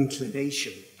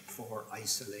inclination for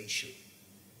isolation.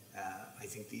 I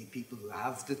think the people who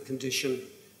have the condition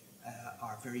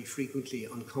are very frequently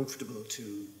uncomfortable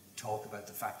to talk about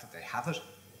the fact that they have it.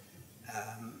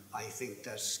 I think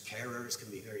that carers can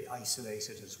be very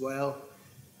isolated as well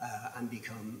and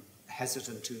become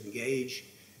hesitant to engage.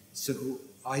 So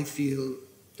I feel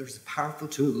there's a powerful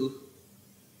tool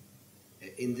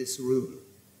in this room,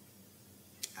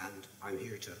 and I'm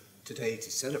here today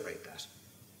to celebrate that.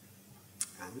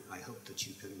 And I hope that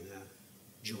you can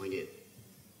join in.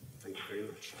 Thank you very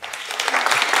much.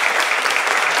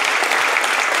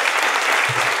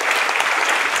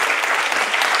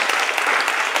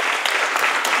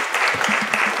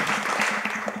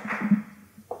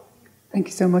 Thank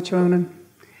you so much, Ronan.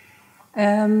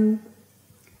 I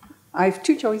have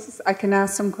two choices. I can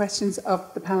ask some questions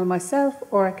of the panel myself,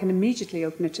 or I can immediately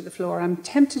open it to the floor. I'm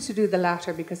tempted to do the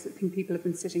latter because I think people have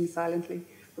been sitting silently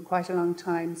for quite a long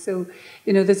time. So,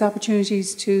 there's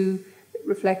opportunities to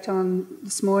reflect on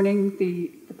this morning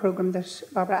the programme that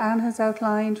Barbara Ann has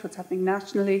outlined, what's happening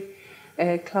nationally,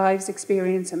 Clive's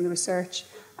experience and the research,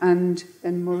 and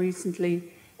then more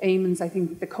recently, Eamon's, I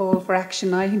think, the call for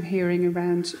action I'm hearing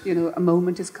around, a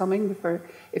moment is coming for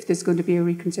if there's going to be a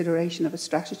reconsideration of a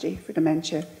strategy for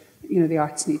dementia. The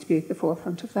arts need to be at the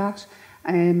forefront of that.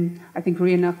 I think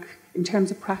Rianach, in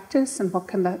terms of practice and what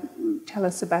can that tell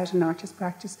us about an artist's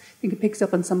practice, I think it picks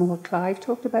up on some of what Clive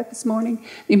talked about this morning,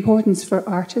 the importance for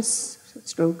artists,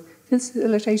 stroke,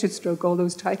 facilitated stroke, all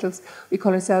those titles we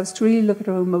call ourselves, to really look at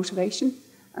our own motivation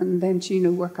and then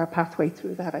to, work our pathway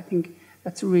through that. I think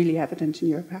that's really evident in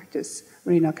your practice,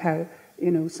 Rianach, how,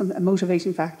 a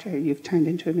motivating factor you've turned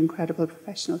into an incredible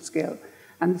professional skill,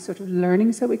 and the sort of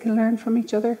learnings that we can learn from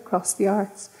each other across the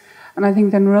arts. And I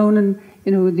think then Ronan,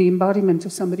 the embodiment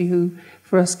of somebody who,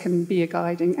 for us, can be a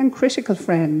guiding and critical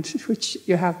friend, which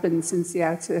you have been since the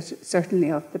outset,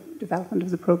 certainly of the development of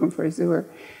the programme for Azure.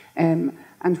 And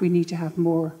we need to have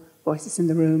more voices in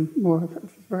the room, more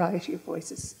variety of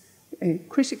voices,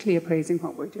 critically appraising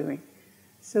what we're doing.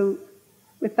 So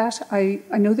with that, I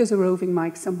know there's a roving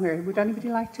mic somewhere. Would anybody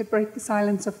like to break the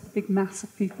silence of the big mass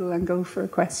of people and go for a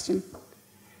question?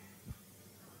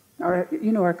 Or,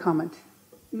 a comment?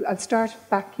 I'll start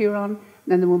back, Kieran,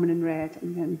 then the woman in red,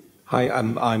 and then... Hi,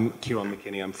 I'm Kieran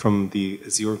McKinney. I'm from the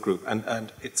Azure Group.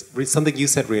 And it's something you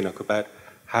said, Rianach, about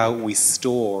how we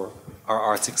store our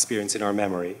arts experience in our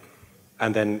memory.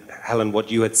 And then, Helen,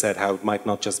 what you had said, how it might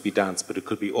not just be dance, but it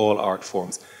could be all art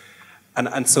forms.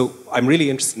 And so I'm really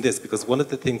interested in this because one of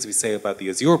the things we say about the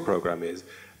Azure program is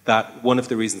that one of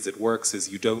the reasons it works is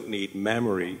you don't need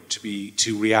memory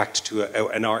to react to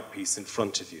an art piece in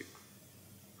front of you.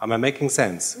 Am I making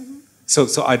sense? Mm-hmm.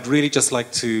 So I'd really just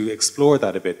like to explore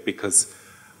that a bit because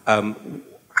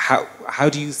how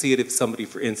do you see it if somebody,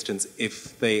 for instance,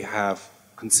 if they have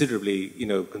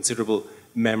considerable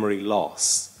memory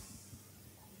loss?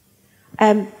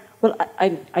 Well,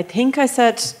 I think I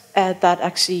said that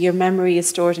actually your memory is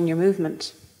stored in your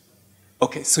movement.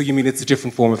 Okay, so you mean it's a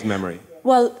different form of memory?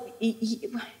 Well,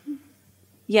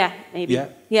 yeah, maybe.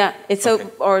 Yeah, it's okay.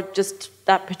 Or just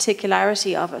that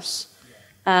particularity of it.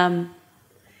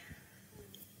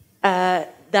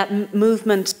 That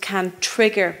movement can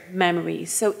trigger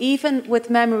memories. So even with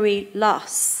memory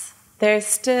loss, I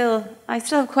still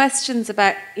have questions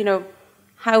about,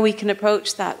 how we can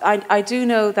approach that. I do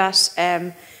know that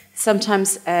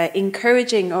sometimes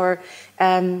encouraging or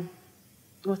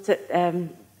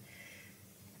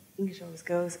English always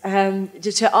goes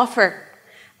to offer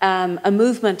a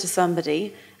movement to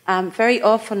somebody. Very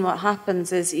often what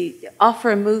happens is you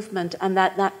offer a movement and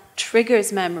that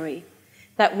triggers memory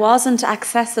that wasn't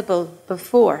accessible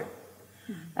before.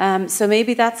 So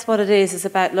maybe that's what it is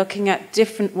about looking at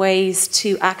different ways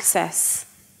to access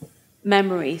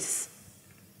memories.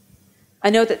 I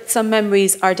know that some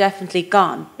memories are definitely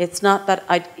gone. It's not that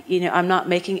I'm not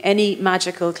making any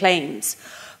magical claims,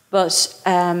 but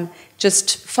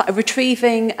just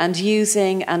retrieving and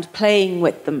using and playing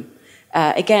with them.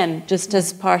 Again, just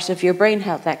as part of your brain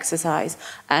health exercise.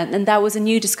 And that was a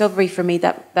new discovery for me,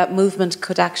 that movement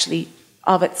could actually,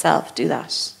 of itself, do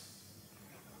that.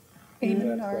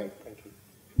 Eamon, thank you.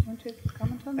 Do you want to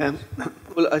comment on that?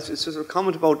 Well, it's just a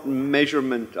comment about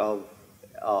measurement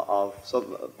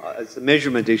it's a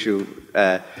measurement issue.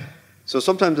 So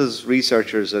sometimes as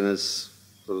researchers and as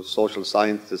sort of social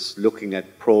scientists looking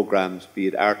at programs, be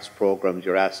it arts programs,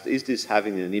 you're asked, is this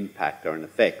having an impact or an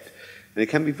effect? And it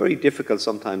can be very difficult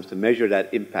sometimes to measure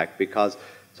that impact because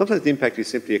sometimes the impact is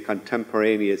simply a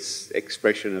contemporaneous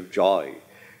expression of joy,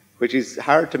 which is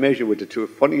hard to measure with the two.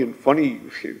 Funny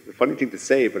thing to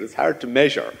say, but it's hard to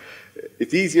measure.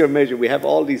 It's easier to measure. We have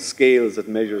all these scales that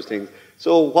measures things.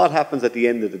 So what happens at the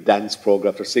end of the dance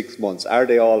program after 6 months? Are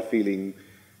they all feeling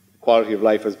quality of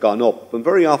life has gone up? And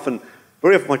very often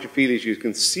what you feel is you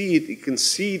can see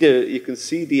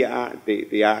the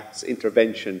arts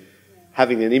intervention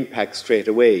having an impact straight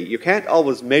away. You can't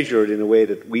always measure it in a way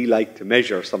that we like to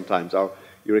measure sometimes, or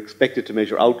you're expected to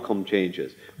measure outcome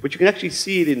changes. But you can actually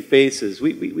see it in faces.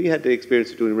 We had the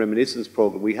experience of doing a reminiscence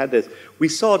program. We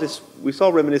saw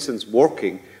reminiscence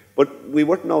working, but we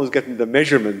weren't always getting the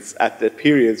measurements at the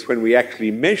periods when we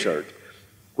actually measured,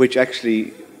 which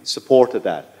actually supported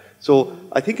that. So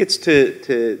I think it's the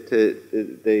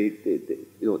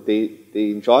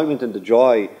enjoyment and the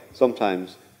joy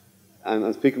sometimes. And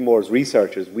I'm speaking more as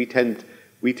researchers. We tend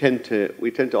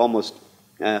to almost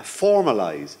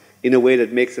formalize in a way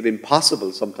that makes it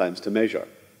impossible sometimes to measure.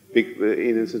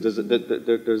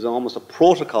 There's almost a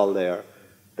protocol there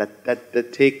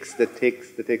that takes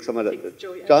some of the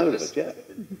joy out of it. Yeah.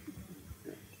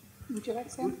 Would you like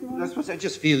to say something? I suppose I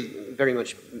just feel very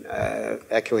much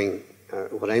echoing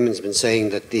what Eamon's been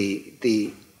saying, that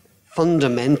the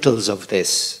fundamentals of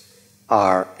this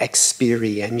are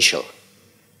experiential,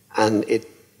 and it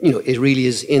really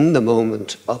is in the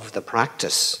moment of the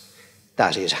practice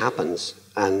that it happens.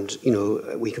 And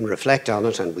we can reflect on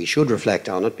it, and we should reflect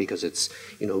on it because it's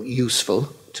useful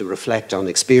to reflect on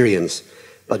experience.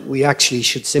 But we actually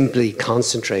should simply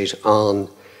concentrate on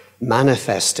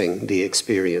manifesting the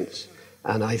experience,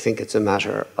 and I think it's a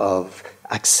matter of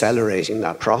accelerating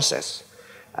that process.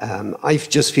 I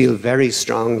just feel very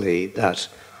strongly that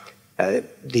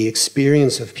the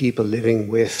experience of people living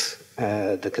with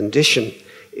the condition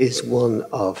is one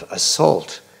of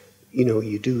assault.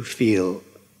 You do feel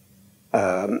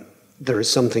there is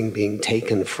something being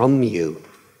taken from you,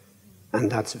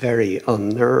 and that's very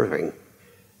unnerving.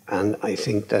 And I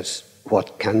think that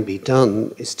what can be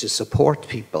done is to support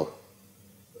people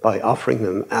by offering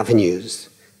them avenues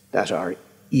that are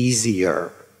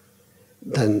easier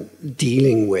than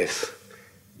dealing with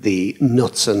the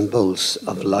nuts and bolts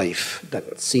of life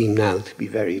that seem now to be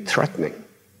very threatening.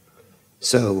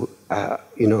 So,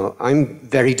 I'm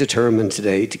very determined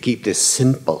today to keep this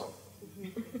simple.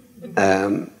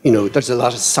 There's a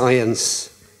lot of science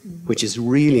which is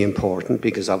really important,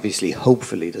 because obviously,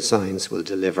 hopefully, the science will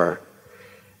deliver,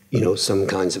 some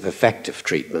kinds of effective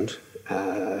treatment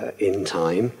in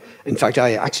time. In fact,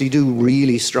 I actually do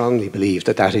really strongly believe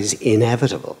that that is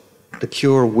inevitable. The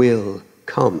cure will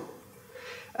come.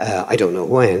 I don't know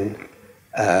when.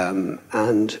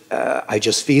 And I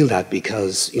just feel that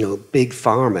because, big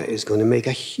pharma is going to make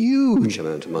a huge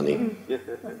amount of money.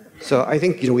 So I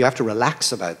think, we have to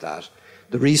relax about that.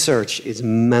 The research is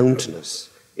mountainous.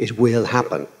 It will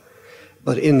happen.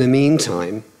 But in the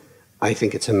meantime, I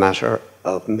think it's a matter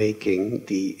of making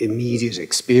the immediate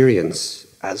experience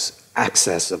as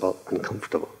accessible and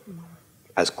comfortable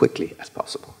as quickly as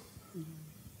possible.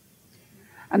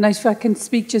 And if I can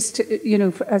speak just,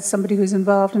 as somebody who's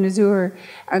involved in Azure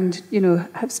and,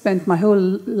 have spent my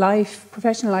whole life,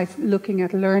 professional life, looking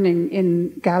at learning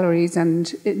in galleries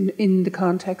and in the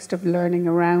context of learning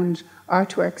around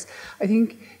artworks, I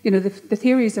think, the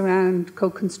theories around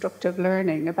co-constructive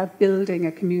learning, about building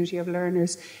a community of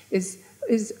learners, is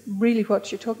really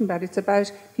what you're talking about. It's about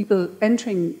people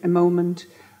entering a moment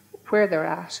where they're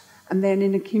at, and then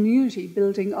in a community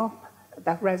building up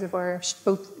that reservoir of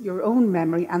both your own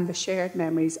memory and the shared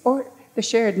memories, or the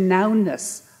shared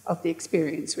nowness of the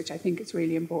experience, which I think is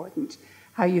really important,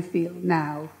 how you feel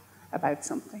now about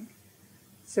something.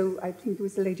 So I think there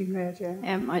was a lady in red,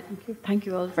 yeah. Thank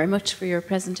you all very much for your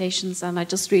presentations, and I'd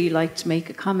just really like to make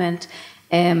a comment,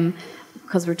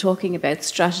 because we're talking about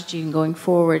strategy and going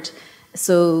forward.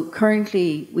 So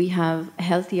currently we have a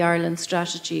Healthy Ireland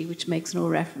strategy which makes no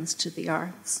reference to the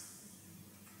arts.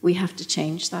 We have to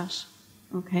change that.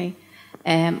 Okay,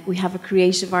 we have a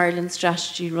Creative Ireland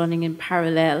strategy running in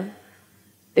parallel.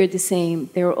 They're the same.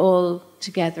 They're all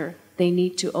together. They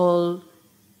need to all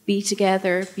be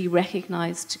together, be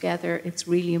recognised together. It's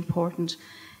really important.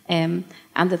 And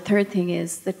the third thing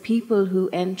is that people who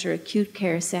enter acute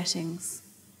care settings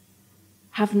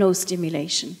have no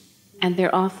stimulation, and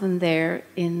they're often there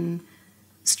in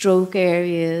stroke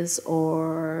areas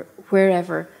or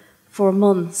wherever for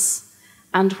months.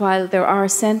 And while there are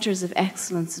centres of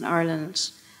excellence in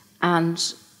Ireland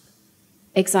and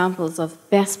examples of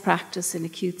best practice in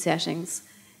acute settings,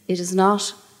 it is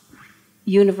not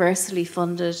universally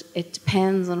funded. It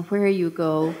depends on where you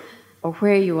go or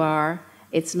where you are.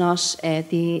 It's not,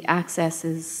 the access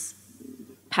is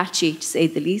patchy, to say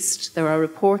the least. There are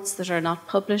reports that are not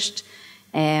published.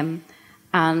 And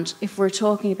if we're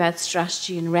talking about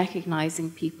strategy and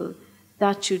recognising people,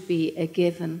 that should be a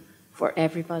given for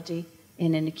everybody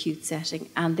in an acute setting,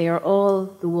 and they are all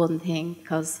the one thing,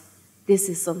 because this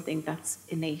is something that's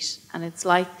innate, and it's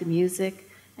like the music,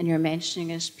 and you're mentioning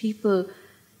it. People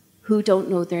who don't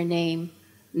know their name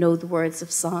know the words of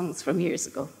songs from years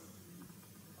ago.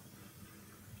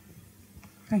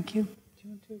 Thank you. Do you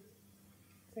want to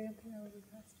say anything?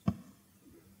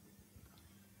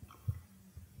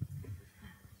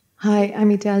 Hi, I'm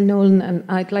Edel Nolan, and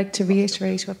I'd like to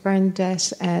reiterate what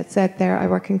Bernadette said there. I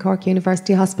work in Cork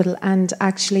University Hospital, and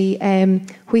actually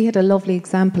we had a lovely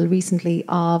example recently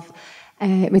of,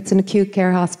 it's an acute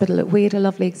care hospital, we had a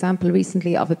lovely example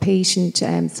recently of a patient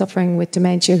suffering with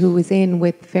dementia who was in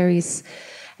with various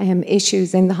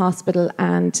issues in the hospital,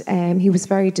 and he was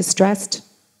very distressed.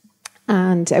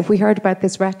 And we heard about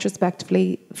this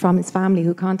retrospectively from his family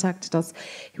who contacted us.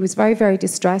 He was very, very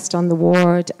distressed on the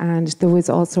ward, and there was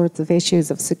all sorts of issues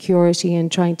of security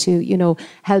and trying to,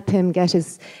 help him get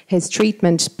his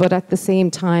treatment, but at the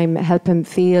same time help him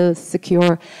feel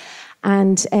secure.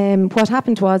 And what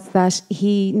happened was that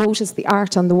he noticed the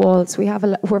art on the walls.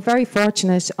 We're very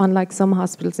fortunate, unlike some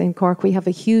hospitals in Cork, we have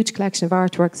a huge collection of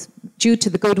artworks due to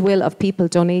the goodwill of people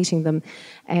donating them.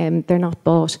 They're not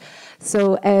bought.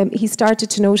 So he started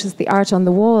to notice the art on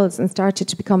the walls and started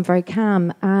to become very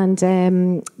calm. And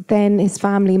then his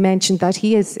family mentioned that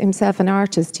he is himself an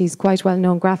artist. He's quite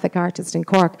well-known graphic artist in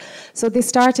Cork. So they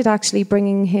started actually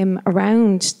bringing him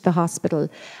around the hospital.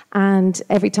 And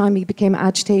every time he became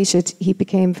agitated, he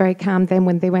became very calm then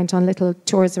when they went on little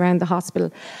tours around the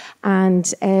hospital.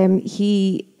 And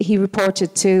he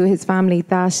reported to his family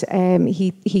that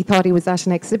he thought he was at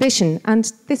an exhibition,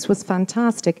 and this was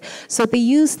fantastic. So they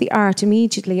used the art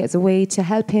immediately as a way to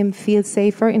help him feel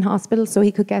safer in hospital so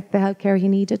he could get the healthcare he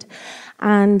needed.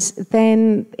 And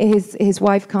then his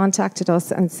wife contacted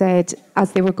us and said,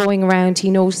 as they were going around,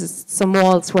 he noticed some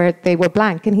walls where they were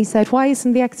blank. And he said, why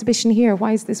isn't the exhibition here?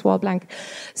 Why is this wall blank?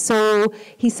 So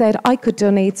he said, I could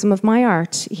donate some of my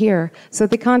art here. So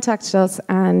they contacted us,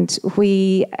 and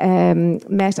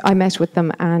I met with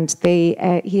them, and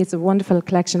he has a wonderful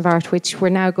collection of art, which we're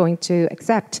now going to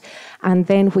accept. And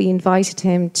then we invited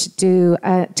him to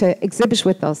exhibit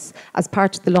with us as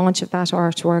part of the launch of that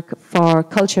artwork for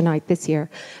Culture Night this year.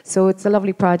 So it's a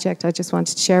lovely project I just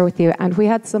wanted to share with you. And we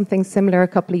had something similar a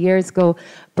couple of years ago.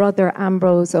 Brother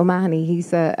Ambrose O'Mahony,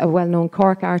 he's a well-known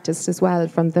Cork artist as well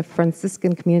from the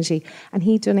Franciscan community, and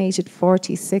he donated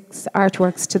 46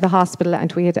 artworks to the hospital,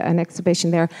 and we had an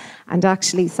exhibition there. And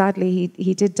actually, sadly,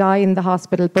 he did die in the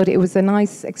hospital, but it was a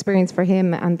nice experience for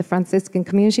him and the Franciscan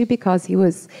community because he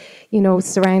was,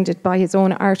 surrounded by his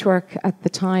own artwork at the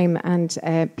time, and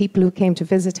people who came to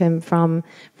visit him from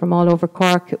all over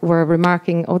Cork were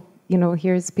remarking,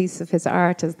 here's a piece of his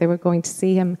art, as they were going to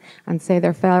see him and say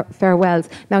their farewells.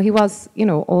 Now, he was,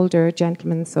 older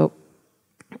gentleman, so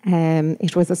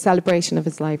it was a celebration of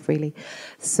his life, really.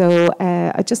 So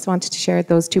I just wanted to share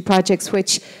those two projects,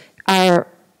 which are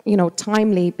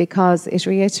timely because it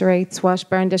reiterates what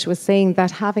Bernadette was saying, that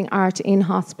having art in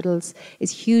hospitals is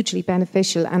hugely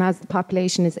beneficial. And as the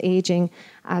population is ageing,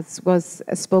 as was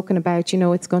spoken about,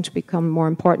 it's going to become more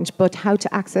important. But how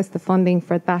to access the funding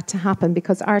for that to happen,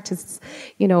 because artists,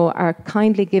 are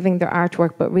kindly giving their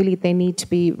artwork, but really they need to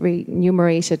be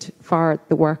remunerated for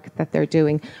the work that they're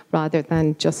doing rather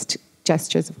than just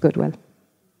gestures of goodwill.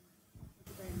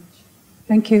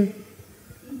 Thank you.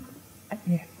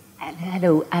 Yeah.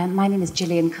 Hello, my name is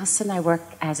Gillian Cusson. I work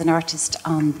as an artist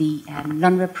on the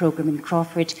LUNRWA programme in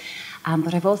Crawford,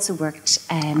 but I've also worked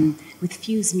with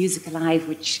Fuse Music Alive,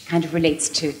 which kind of relates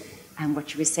to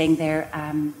what you were saying there,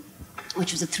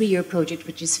 which was a 3-year project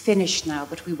which is finished now,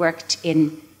 but we worked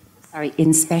in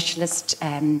specialist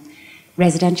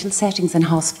residential settings and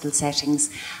hospital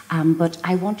settings. But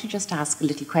I want to just ask a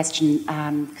little question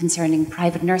concerning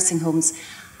private nursing homes.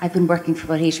 I've been working for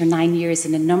about 8 or 9 years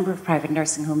in a number of private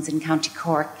nursing homes in County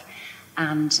Cork,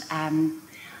 and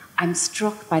I'm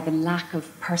struck by the lack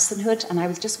of personhood, and I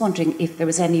was just wondering if there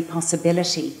was any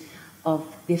possibility of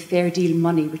the fair deal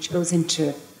money which goes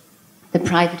into the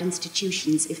private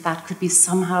institutions, if that could be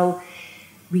somehow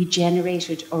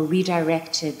regenerated or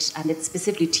redirected, and it's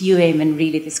specifically to you, Eamon,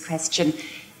 really, this question,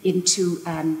 into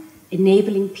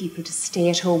enabling people to stay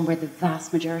at home where the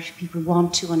vast majority of people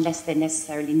want to, unless they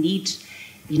necessarily need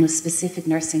specific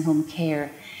nursing home care.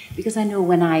 Because I know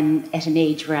when I'm at an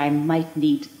age where I might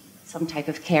need some type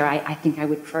of care, I think I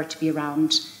would prefer to be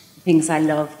around things I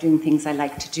love, doing things I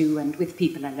like to do, and with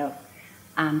people I love.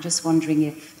 I'm just wondering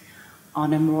if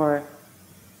on a more,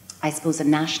 I suppose, a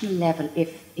national level,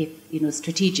 if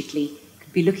strategically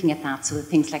could be looking at that, so that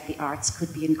things like the arts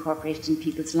could be incorporated in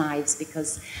people's lives,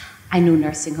 because I know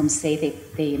nursing homes say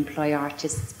they employ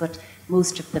artists, but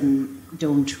most of them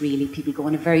don't really. People go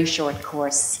on a very short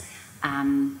course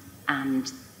and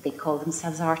they call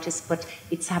themselves artists, but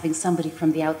it's having somebody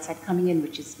from the outside coming in,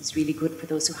 which is really good for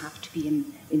those who have to be in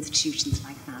institutions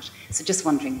like that. So just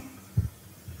wondering.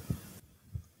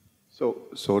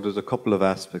 So there's a couple of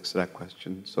aspects to that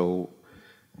question. So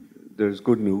there's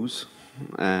good news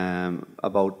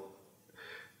about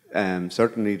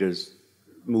certainly there's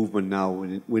movement now.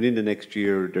 Within the next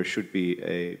year, there should be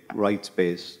a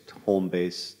rights-based,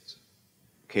 home-based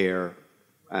care,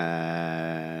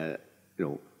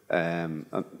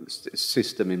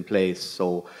 system in place.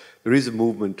 So there is a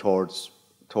movement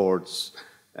towards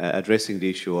addressing the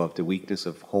issue of the weakness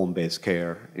of home-based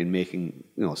care in making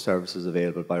services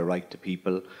available by right to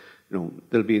people.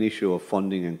 There'll be an issue of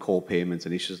funding and co-payments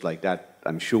and issues like that,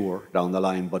 I'm sure, down the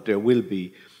line, but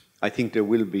I think there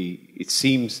will be, it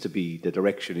seems to be, the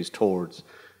direction is towards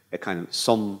a kind of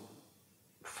some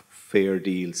fair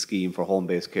deal scheme for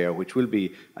home-based care, which will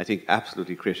be, I think,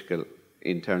 absolutely critical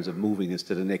in terms of moving us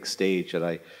to the next stage that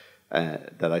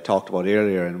I talked about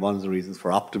earlier. And one of the reasons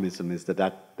for optimism is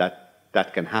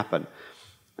that can happen.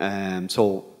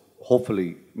 So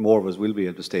hopefully more of us will be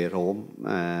able to stay at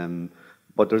home.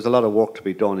 But there's a lot of work to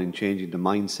be done in changing the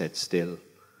mindset still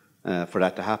for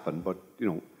that to happen. But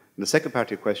the second part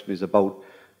of your question is about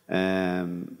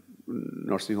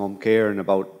nursing home care and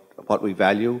about what we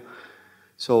value.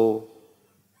 So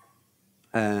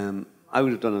I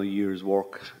would have done a year's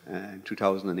work in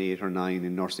 2008 or 9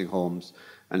 in nursing homes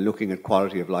and looking at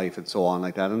quality of life and so on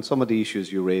like that. And some of the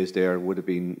issues you raised there would have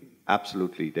been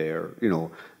absolutely there.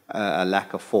 A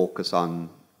lack of focus on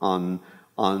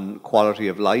quality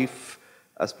of life,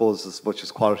 I suppose, as much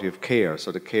as quality of care.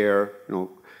 So the care,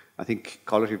 I think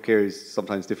quality of care is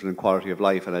sometimes different than quality of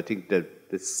life, and I think that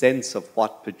the sense of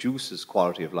what produces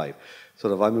quality of life.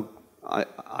 Sort of, I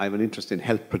have an interest in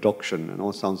health production. I know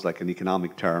it sounds like an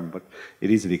economic term, but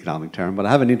it is an economic term. But I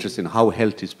have an interest in how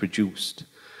health is produced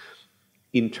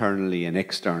internally and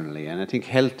externally, and I think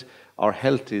our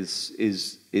health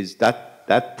is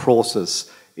that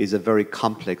process is a very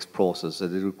complex process,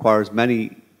 and it requires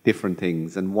many different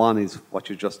things. And one is what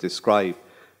you just described: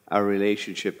 our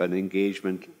relationship and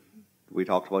engagement. We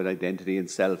talked about identity and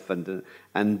self, and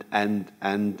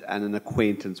an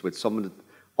acquaintance with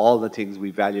all the things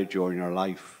we value during our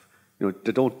life.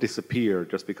 They don't disappear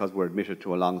just because we're admitted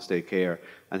to a long stay care.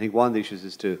 I think one of the issues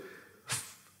is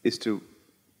to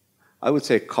I would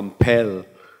say compel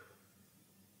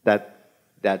that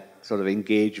sort of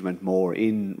engagement more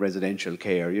in residential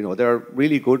care. There are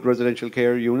really good residential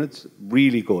care units,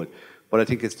 really good, but I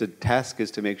think the task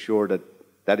is to make sure that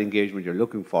engagement you're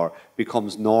looking for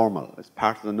becomes normal. It's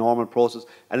part of the normal process,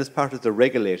 and it's part of the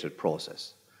regulated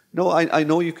process. No, I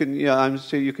know you can. I'm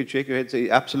sure you can shake your head and say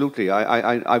absolutely.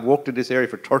 I've worked in this area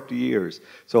for 30 years,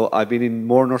 so I've been in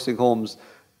more nursing homes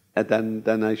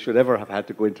than I should ever have had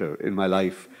to go into in my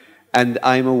life, and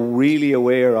I'm really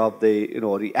aware of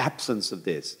the absence of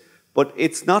this. But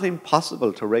it's not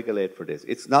impossible to regulate for this.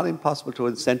 It's not impossible to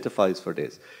incentivize for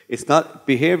this. It's not,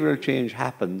 behavioural change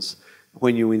happens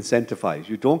when you incentivize.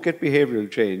 You don't get behavioural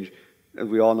change, as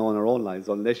we all know in our own lives,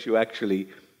 unless you actually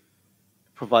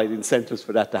provide incentives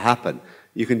for that to happen.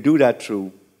 You can do that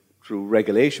through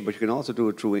regulation, but you can also do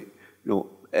it through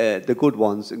the good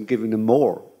ones and giving them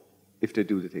more if they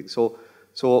do the thing. So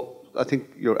I think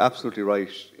you're absolutely right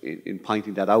in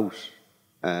pointing that out.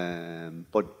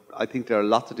 But I think there are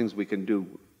lots of things we can do.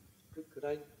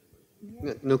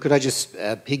 Could I just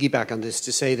piggyback on this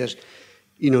to say that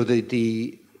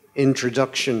the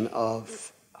introduction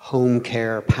of home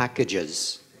care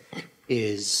packages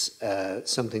is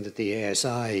something that the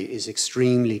ASI is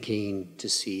extremely keen to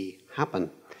see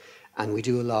happen. And we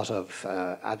do a lot of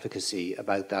advocacy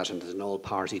about that, and there's an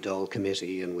all-party Dáil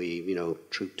committee, and we,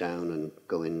 troop down and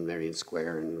go in Merrion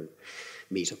Square and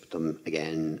meet up with them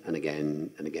again and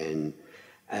again and again,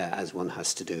 as one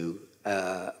has to do.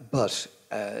 But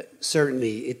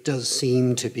certainly it does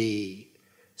seem to be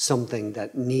something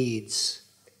that needs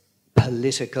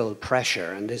political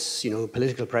pressure, and this,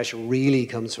 political pressure really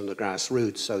comes from the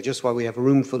grassroots. So just while we have a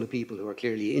room full of people who are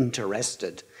clearly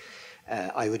interested,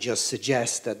 I would just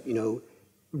suggest that,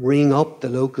 ring up the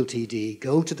local TD,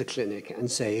 go to the clinic and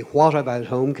say, what about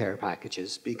home care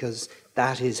packages? Because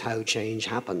that is how change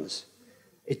happens.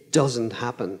 It doesn't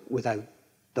happen without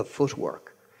the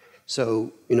footwork.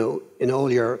 So, in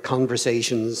all your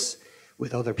conversations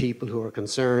with other people who are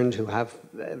concerned, who have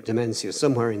dementia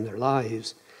somewhere in their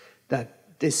lives,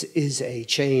 that this is a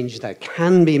change that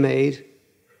can be made.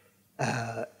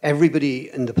 Everybody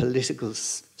in the political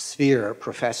sphere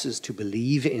professes to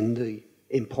believe in the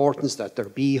importance that there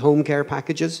be home care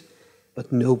packages,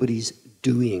 but nobody's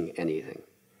doing anything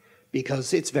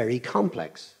because it's very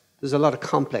complex. There's a lot of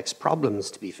complex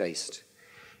problems to be faced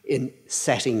in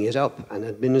setting it up and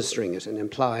administering it and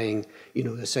implying,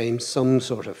 some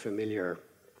sort of familiar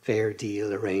fair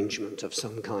deal arrangement of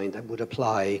some kind that would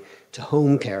apply to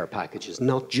home care packages,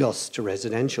 not just to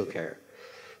residential care.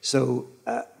 So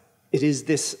it is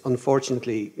this,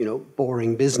 unfortunately,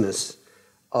 boring business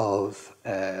of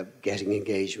getting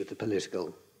engaged with the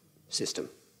political system.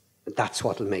 And that's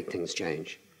what will make things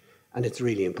change. And it's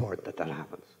really important that that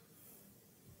happens.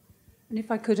 And if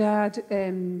I could add,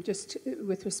 just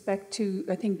with respect to,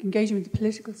 I think, engaging with the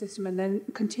political system and then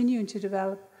continuing to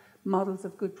develop models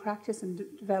of good practice and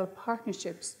develop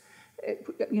partnerships.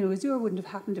 Azure wouldn't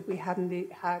have happened if we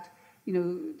hadn't had,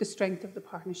 the strength of the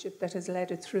partnership that has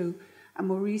led it through. And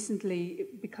more recently,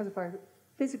 because of our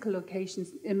physical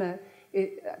locations, IMA,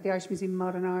 the Irish Museum of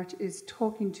Modern Art, is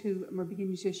talking to, and we're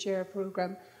beginning to share a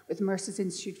programme with Mercer's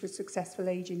Institute for Successful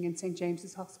Ageing in St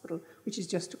James's Hospital, which is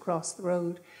just across the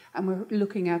road. And we're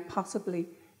looking at possibly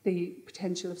the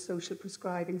potential of social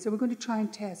prescribing. So we're going to try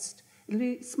and test. It'll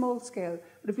be small scale,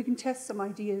 but if we can test some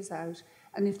ideas out,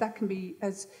 and if that can be,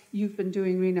 as you've been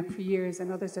doing, Rena, for years,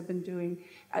 and others have been doing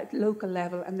at local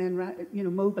level, and then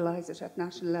mobilise it at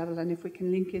national level, and if we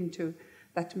can link into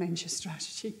that dementia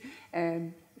strategy,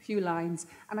 a few lines.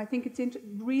 And I think it's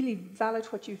really valid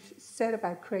what you've said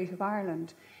about Creative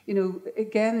Ireland.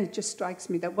 Again, it just strikes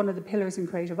me that one of the pillars in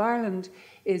Creative Ireland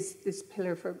is this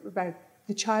pillar about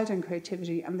the child and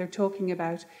creativity, and they're talking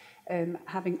about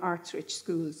having arts-rich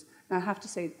schools. Now, I have to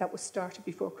say that was started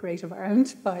before Creative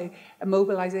Ireland by a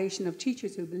mobilisation of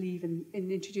teachers who believe in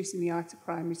introducing the arts at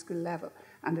primary school level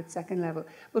and at second level.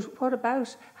 But what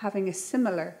about having a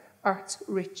similar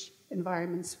arts-rich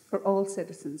environments for all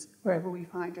citizens wherever we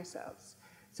find ourselves?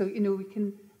 So, we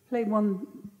can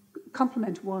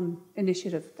complement one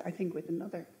initiative, I think, with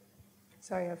another.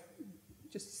 Sorry, I've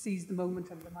just seized the moment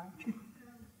of the mic.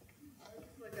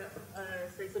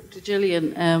 Say something to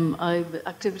Gillian. I'm an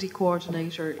activity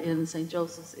coordinator in St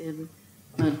Joseph's in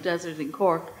Desert in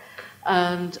Cork,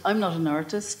 and I'm not an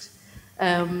artist,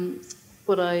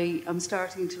 but I am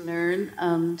starting to learn.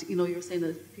 And you're saying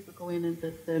that people go in and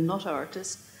that they're not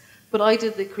artists, but I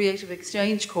did the creative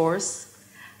exchange course,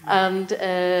 and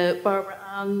Barbara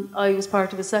Ann, I was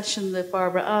part of a session that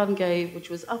Barbara Ann gave, which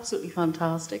was absolutely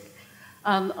fantastic.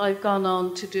 And I've gone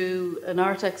on to do an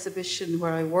art exhibition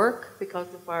where I work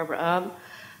because of Barbara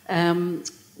Ann,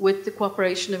 with the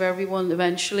cooperation of everyone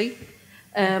eventually.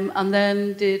 And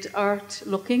then did Art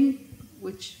Looking,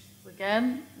 which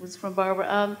again was from Barbara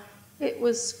Ann. It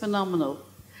was phenomenal.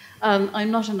 And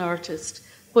I'm not an artist,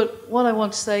 but what I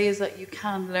want to say is that you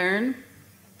can learn.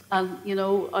 And,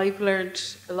 I've learned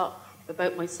a lot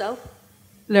about myself,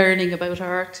 learning about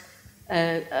art,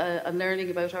 and learning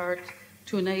about art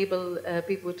to enable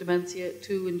people with dementia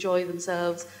to enjoy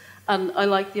themselves. And I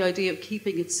like the idea of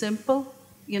keeping it simple.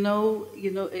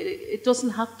 It doesn't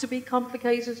have to be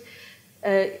complicated.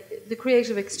 The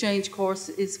Creative Exchange course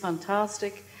is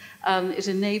fantastic, and it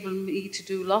enabled me to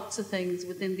do lots of things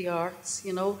within the arts,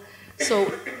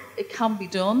 So it can be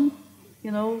done,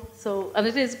 and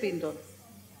it is being done.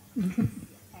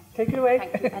 Take it away.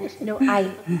 Thank you.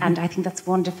 And I think that's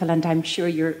wonderful, and I'm sure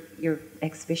your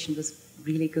exhibition was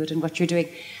really good in what you're doing.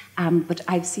 But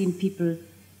I've seen people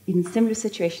in similar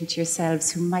situation to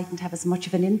yourselves who mightn't have as much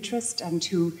of an interest and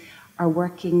who are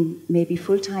working maybe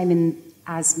full-time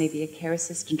as maybe a care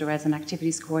assistant or as an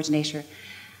activities coordinator.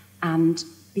 And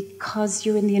because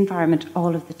you're in the environment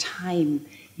all of the time,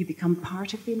 you become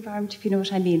part of the environment, if you know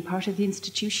what I mean, part of the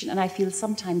institution. And I feel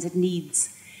sometimes it needs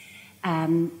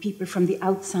people from the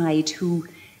outside who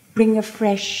bring a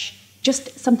fresh,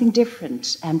 just something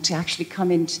different, to actually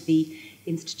come into the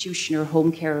institution or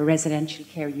home care or residential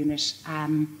care unit.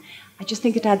 I just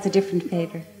think it adds a different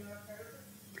flavour.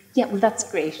 Yeah, well, that's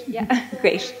great. Yeah,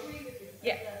 great.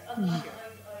 Yeah.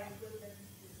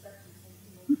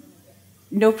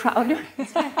 No problem. I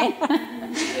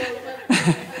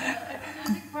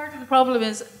think part of the problem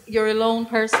is you're a lone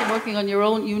person working on your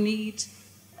own. You need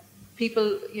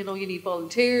people, you need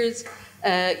volunteers,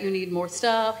 you need more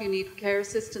staff, you need care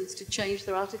assistants to change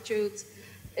their attitudes.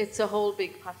 It's a whole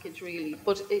big package, really.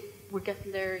 But we're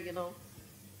getting there,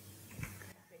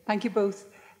 Thank you both.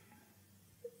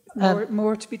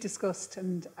 More to be discussed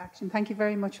and action. Thank you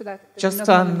very much for that. Just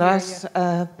on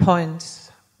that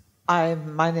point,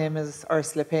 my name is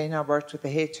Ursula Payne. I worked with the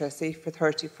HSE for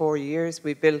 34 years.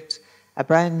 We built a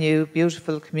brand new,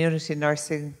 beautiful community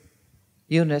nursing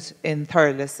unit in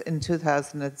Thurles in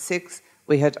 2006.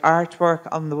 We had artwork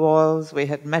on the walls, we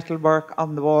had metalwork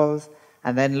on the walls,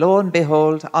 and then lo and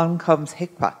behold, on comes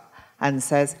HICWA and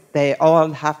says they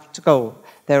all have to go.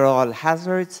 They're all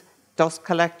hazards, dust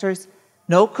collectors,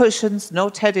 no cushions, no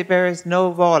teddy bears, no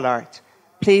wall art.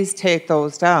 Please take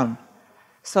those down.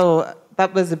 So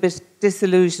that was a bit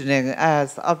disillusioning,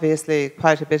 as obviously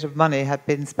quite a bit of money had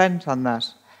been spent on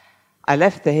that. I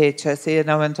left the HSE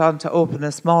and I went on to open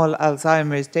a small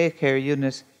Alzheimer's daycare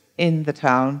unit in the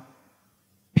town,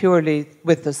 purely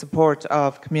with the support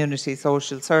of community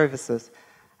social services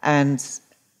and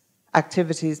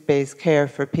activities-based care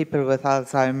for people with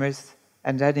Alzheimer's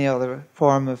and any other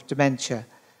form of dementia.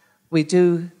 We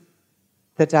do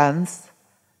the dance,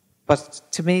 but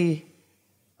to me,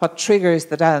 what triggers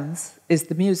the dance is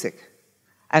the music.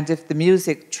 And if the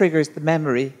music triggers the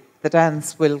memory, the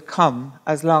dance will come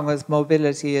as long as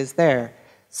mobility is there.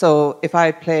 So if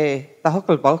I play the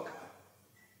Hucklebuck,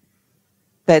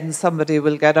 then somebody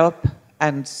will get up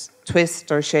and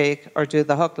twist or shake or do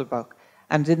the Hucklebuck.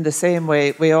 And in the same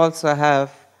way, we also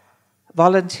have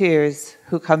volunteers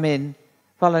who come in,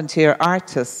 volunteer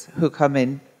artists who come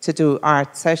in to do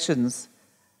art sessions.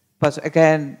 But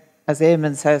again, as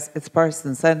Eamon says, it's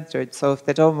person-centred. So if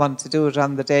they don't want to do it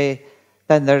on the day,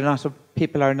 then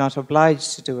people are not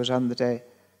obliged to do it on the day.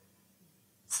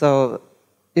 So,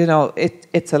 you know,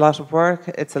 it's a lot of work,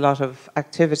 it's a lot of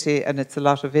activity, and it's a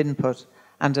lot of input,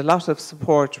 and a lot of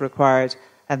support required.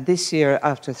 And this year,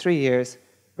 after 3 years,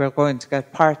 we're going to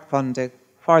get part funding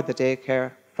for the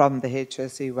daycare from the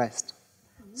HSE West.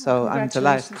 So I'm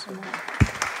delighted.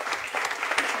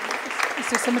 Is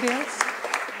there somebody else?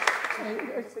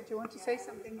 Do you want to say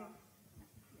something?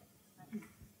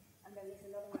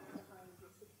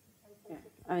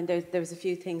 I mean, there was a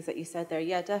few things that you said there.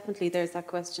 Yeah, definitely there's that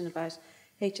question about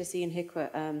HSE and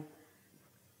HICWA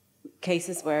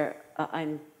cases where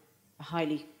I'm a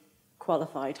highly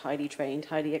qualified, highly trained,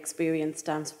 highly experienced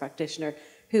dance practitioner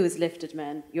who has lifted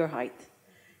men your height,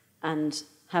 and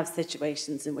have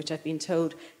situations in which I've been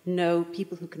told, no,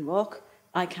 people who can walk,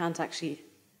 I can't actually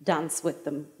dance with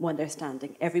them when they're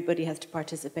standing. Everybody has to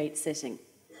participate sitting.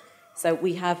 So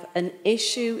we have an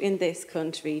issue in this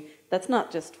country that's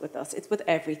not just with us, it's with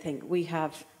everything. We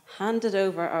have handed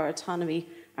over our autonomy,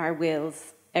 our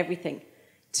wills, everything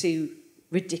to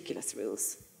ridiculous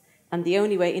rules. And the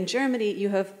only way, in Germany, you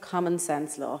have common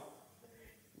sense law.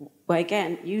 Well,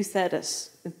 again, you said it.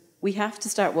 We have to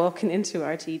start walking into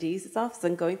our TD's office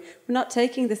and going, we're not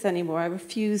taking this anymore. I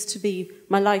refuse to be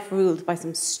my life ruled by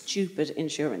some stupid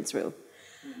insurance rule.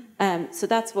 So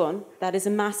that's one. That is a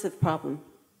massive problem.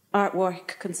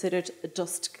 Artwork considered a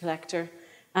dust collector,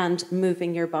 and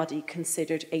moving your body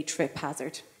considered a trip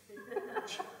hazard.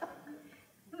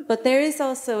 But there is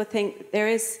also a thing,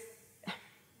 there's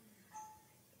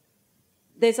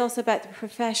also about the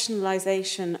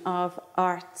professionalisation of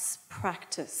arts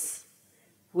practice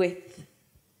with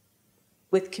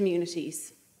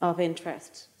communities of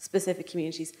interest, specific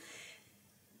communities.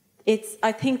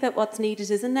 I think that what's needed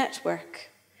is a network.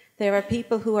 There are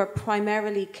people who are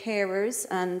primarily carers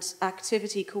and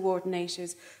activity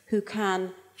coordinators who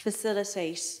can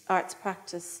facilitate arts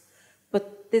practice,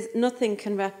 but nothing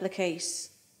can replicate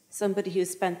somebody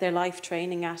who's spent their life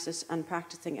training at it and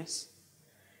practicing it.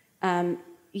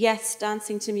 Yes,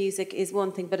 dancing to music is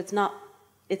one thing, but it's not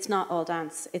all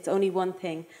dance. It's only one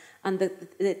thing. And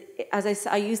as I say,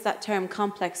 I use that term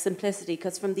complex simplicity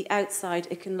because from the outside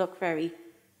it can look very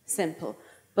simple,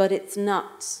 but it's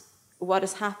not. What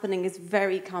is happening is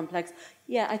very complex.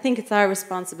 Yeah, I think it's our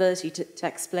responsibility to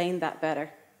explain that better.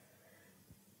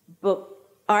 But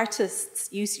artists,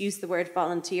 you use the word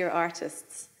volunteer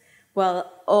artists.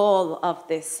 Well, all of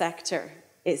this sector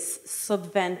is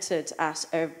subvented at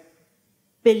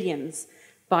billions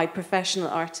by professional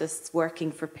artists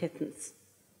working for pittance.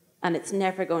 And it's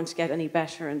never going to get any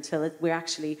better until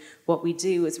what we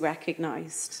do is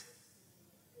recognised.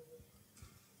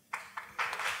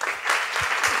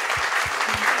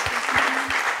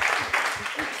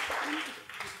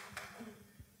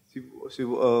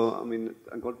 I mean,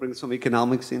 I'm going to bring some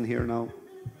economics in here now.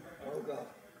 Oh, God.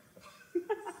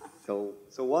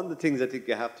 So one of the things I think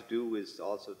you have to do is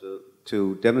also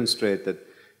to demonstrate that,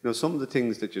 you know, some of the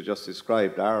things that you just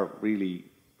described are really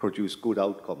produce good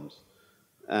outcomes.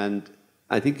 And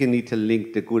I think you need to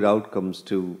link the good outcomes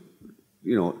to,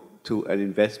 you know, to an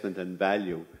investment and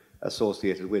value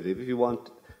associated with it. If you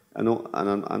want, I know,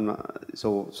 and I'm not,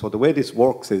 so the way this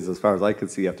works is, as far as I can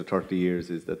see after 30 years,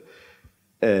 is that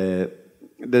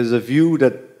there's a view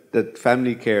that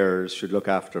family carers should look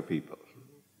after people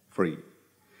free.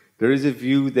 There is a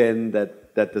view then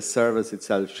that the service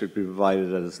itself should be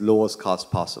provided at as lowest cost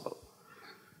possible.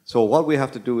 So what we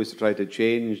have to do is to try to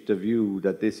change the view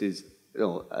that this is, you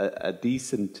know, a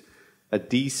decent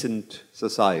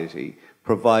society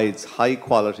provides high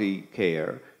quality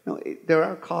care. You know, there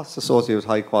are costs associated with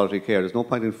high quality care. There's no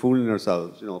point in fooling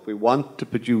ourselves. You know, if we want to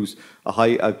produce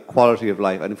a quality of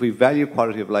life, and if we value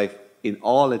quality of life in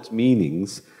all its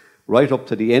meanings, right up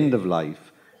to the end of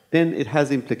life, then it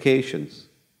has implications.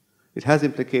 It has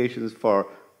implications for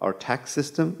our tax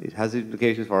system, it has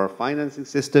implications for our financing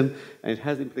system, and it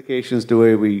has implications the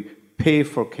way we pay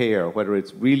for care, whether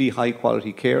it's really high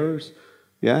quality carers,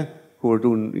 yeah, who are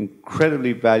doing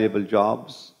incredibly valuable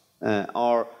jobs,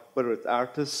 or whether it's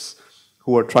artists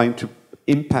who are trying to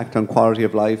impact on quality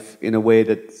of life in a way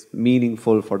that's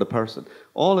meaningful for the person.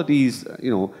 All of these,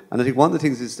 you know, and I think one of the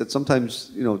things is that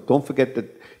sometimes, you know, don't forget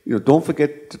that don't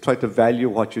forget to try to value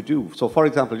what you do. So, for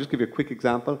example, just give you a quick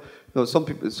example. Some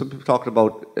people talking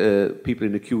about people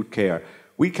in acute care.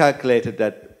 We calculated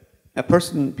that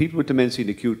people with dementia in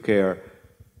acute care,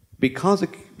 because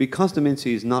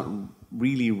dementia is not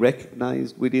really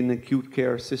recognized within acute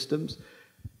care systems,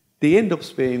 they end up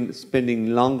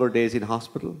spending longer days in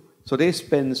hospital. So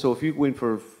if you go in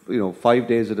for 5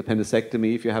 days of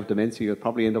appendectomy, if you have dementia, you'll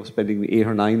probably end up spending 8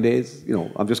 or 9 days.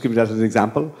 I'm just giving that as an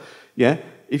example. Yeah.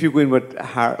 If you go in with a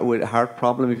heart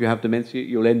problem, if you have dementia,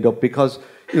 you'll end up, because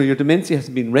your dementia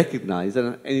hasn't been recognized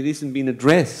and it isn't been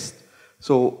addressed.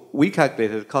 So we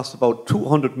calculated it costs about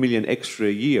 200 million extra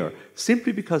a year,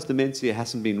 simply because dementia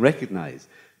hasn't been recognized.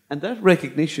 And that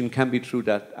recognition can be through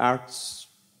that arts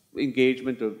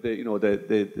engagement of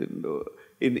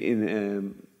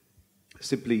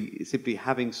simply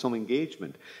having some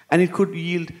engagement, and it could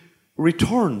yield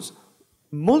returns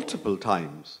multiple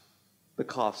times the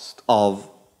cost of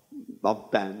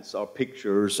dance or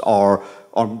pictures or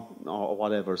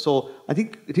whatever. So I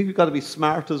think you've got to be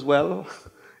smart as well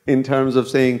in terms of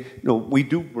saying, we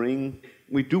do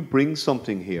bring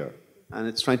something here, and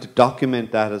it's trying to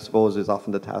document that. I suppose is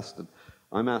often the task that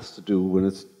I'm asked to do, and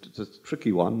it's a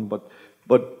tricky one, but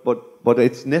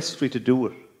it's necessary to do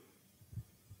it.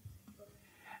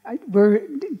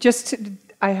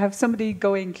 I have somebody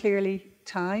going clearly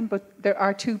time, but there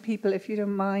are two people, if you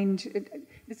don't mind.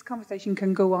 This conversation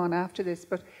can go on after this,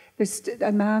 but there's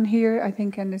a man here, I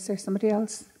think, and is there somebody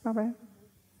else, Barbara?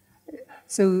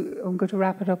 So I'm going to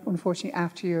wrap it up, unfortunately,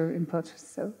 after your input.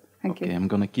 So thank you. Okay, I'm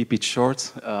going to keep it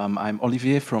short. I'm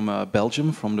Olivier from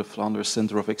Belgium, from the Flanders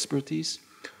Center of Expertise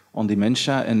on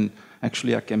Dementia, and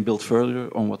actually I can build further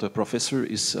on what the professor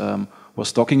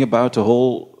was talking about, the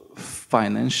whole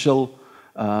financial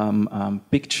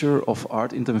picture of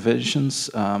art interventions.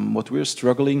 What we're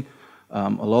struggling a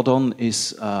lot on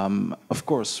is, of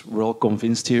course, we're all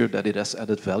convinced here that it has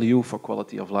added value for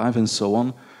quality of life and so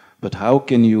on, but how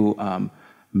can you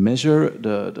measure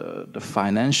the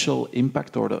financial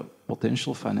impact or the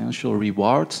potential financial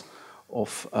reward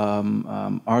of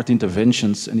art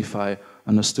interventions? And if I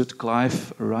understood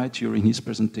Clive right during his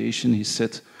presentation, he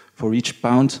said for each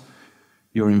pound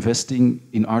you're investing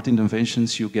in art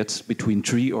interventions, you get between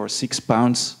 3 or 6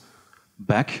 pounds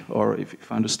back, or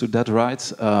if I understood that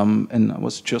right. And I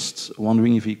was just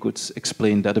wondering if he could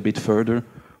explain that a bit further,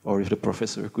 or if the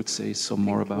professor could say some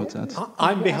more about that.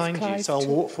 I'm behind you, so I'll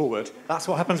walk forward. That's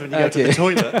what happens when you go to the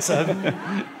toilet.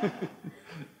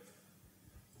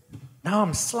 Now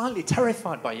I'm slightly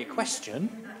terrified by your question.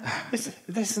 This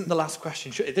isn't the last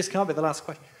question. This can't be the last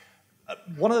question.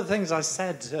 One of the things I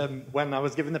said when I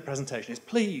was giving the presentation is,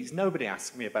 please, nobody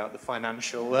ask me about the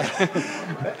financial...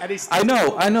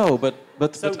 I know, but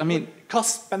I mean...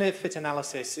 Cost-benefit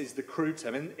analysis is the crude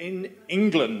term. In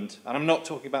England, and I'm not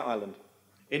talking about Ireland,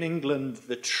 in England,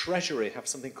 the Treasury have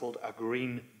something called a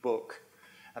Green Book.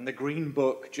 And the Green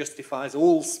Book justifies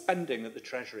all spending that the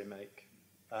Treasury make.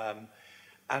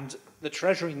 And the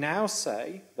Treasury now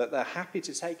say that they're happy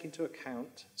to take into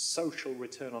account social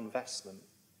return on investment.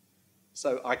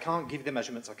 So I can't give you the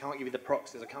measurements, I can't give you the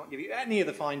proxies, I can't give you any of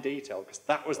the fine detail, because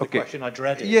that was the question I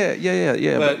dreaded.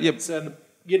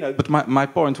 But my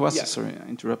point was, sorry, I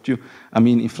interrupt you. I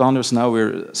mean, in Flanders now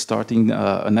we're starting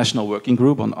a national working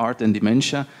group on art and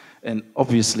dementia, and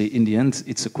obviously in the end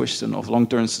it's a question of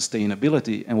long-term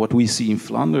sustainability. And what we see in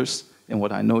Flanders, and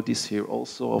what I notice here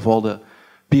also of all the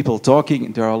people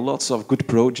talking, there are lots of good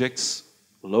projects,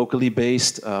 locally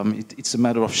based. It's a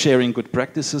matter of sharing good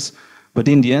practices, but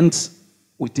in the end,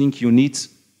 we think you need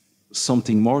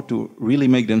something more to really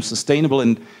make them sustainable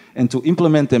and to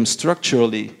implement them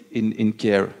structurally in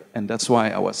care. And that's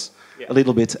why I was a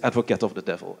little bit advocate of the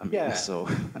devil. I mean, so.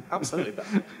 Absolutely.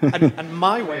 And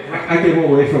my way... I came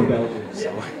away from Belgium.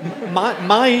 So.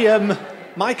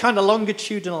 My kind of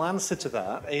longitudinal answer to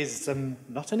that is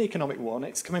not an economic one.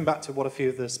 It's coming back to what a few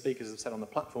of the speakers have said on the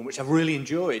platform, which I've really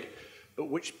enjoyed, but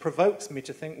which provokes me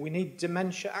to think we need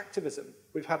dementia activism.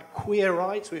 We've had queer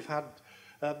rights, we've had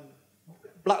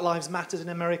Black Lives Matter in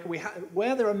America,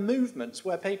 where there are movements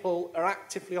where people are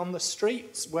actively on the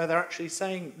streets, where they're actually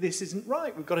saying, this isn't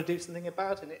right, we've got to do something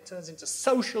about it, and it turns into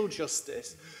social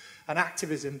justice and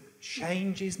activism.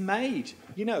 Change is made,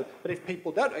 but if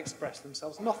people don't express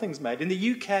themselves, nothing's made. In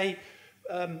the UK,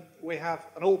 we have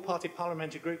an all-party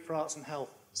parliamentary group for arts and health.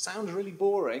 Sounds really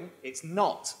boring. It's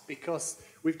not, because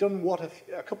we've done what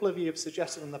a couple of you have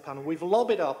suggested on the panel. We've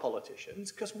lobbied our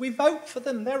politicians because we vote for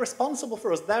them. They're responsible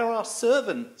for us. They're our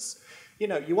servants.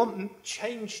 You want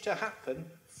change to happen,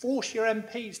 force your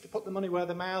MPs to put the money where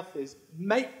their mouth is,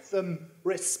 make them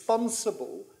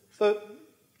responsible for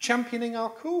championing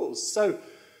our cause. So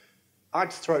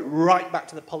I'd throw it right back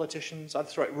to the politicians, I'd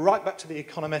throw it right back to the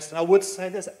economists, and I would say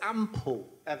there's ample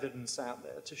evidence out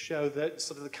there to show that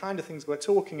sort of the kind of things we're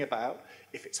talking about,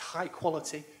 if it's high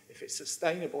quality, if it's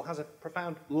sustainable, has a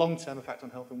profound long-term effect on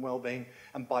health and well-being,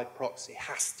 and by proxy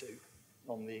has to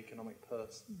on the economic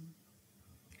purse.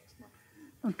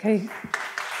 Okay.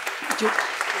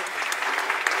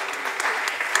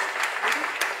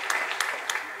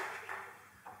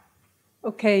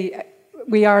 Okay,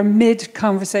 we are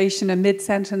mid-conversation and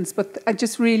mid-sentence, but I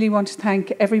just really want to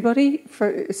thank everybody,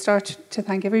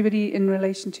 thank everybody in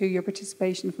relation to your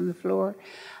participation from the floor.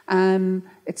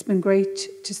 It's been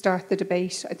great to start the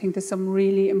debate. I think there's some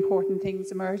really important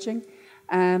things emerging.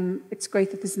 It's great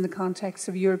that this is in the context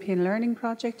of European Learning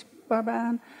Project,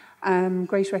 Barbara Ann.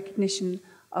 Great recognition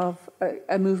of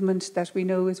a movement that we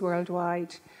know is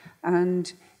worldwide.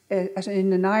 And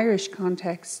in an Irish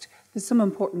context, there's some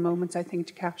important moments, I think,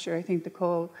 to capture. I think the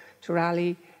call to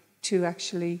rally, to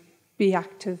actually be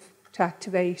active, to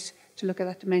activate, to look at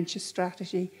that dementia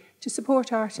strategy, to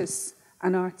support artists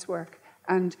and arts work,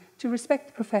 and to respect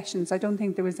the professions. I don't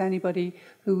think there was anybody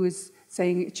who was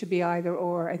saying it should be either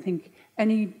or. I think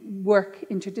any work,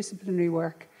 interdisciplinary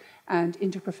work and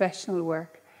interprofessional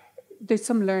work, there's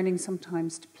some learning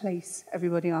sometimes to place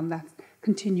everybody on that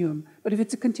continuum. But if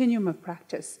it's a continuum of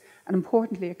practice, and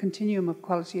importantly, a continuum of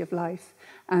quality of life,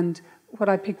 and what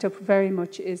I picked up very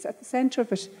much is at the centre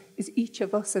of it is each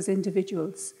of us as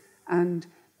individuals and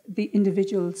the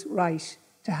individual's right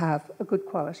to have a good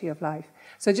quality of life.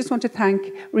 So I just want to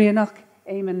thank Rianach,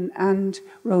 Eamon and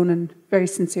Ronan very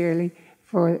sincerely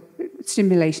for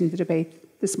stimulating the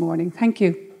debate this morning. Thank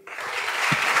you.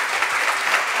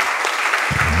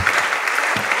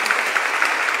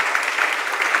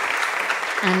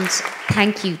 And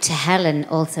thank you to Helen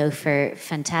also for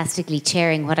fantastically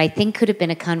chairing what I think could have been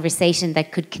a conversation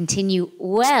that could continue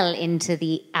well into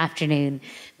the afternoon.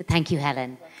 But thank you,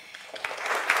 Helen.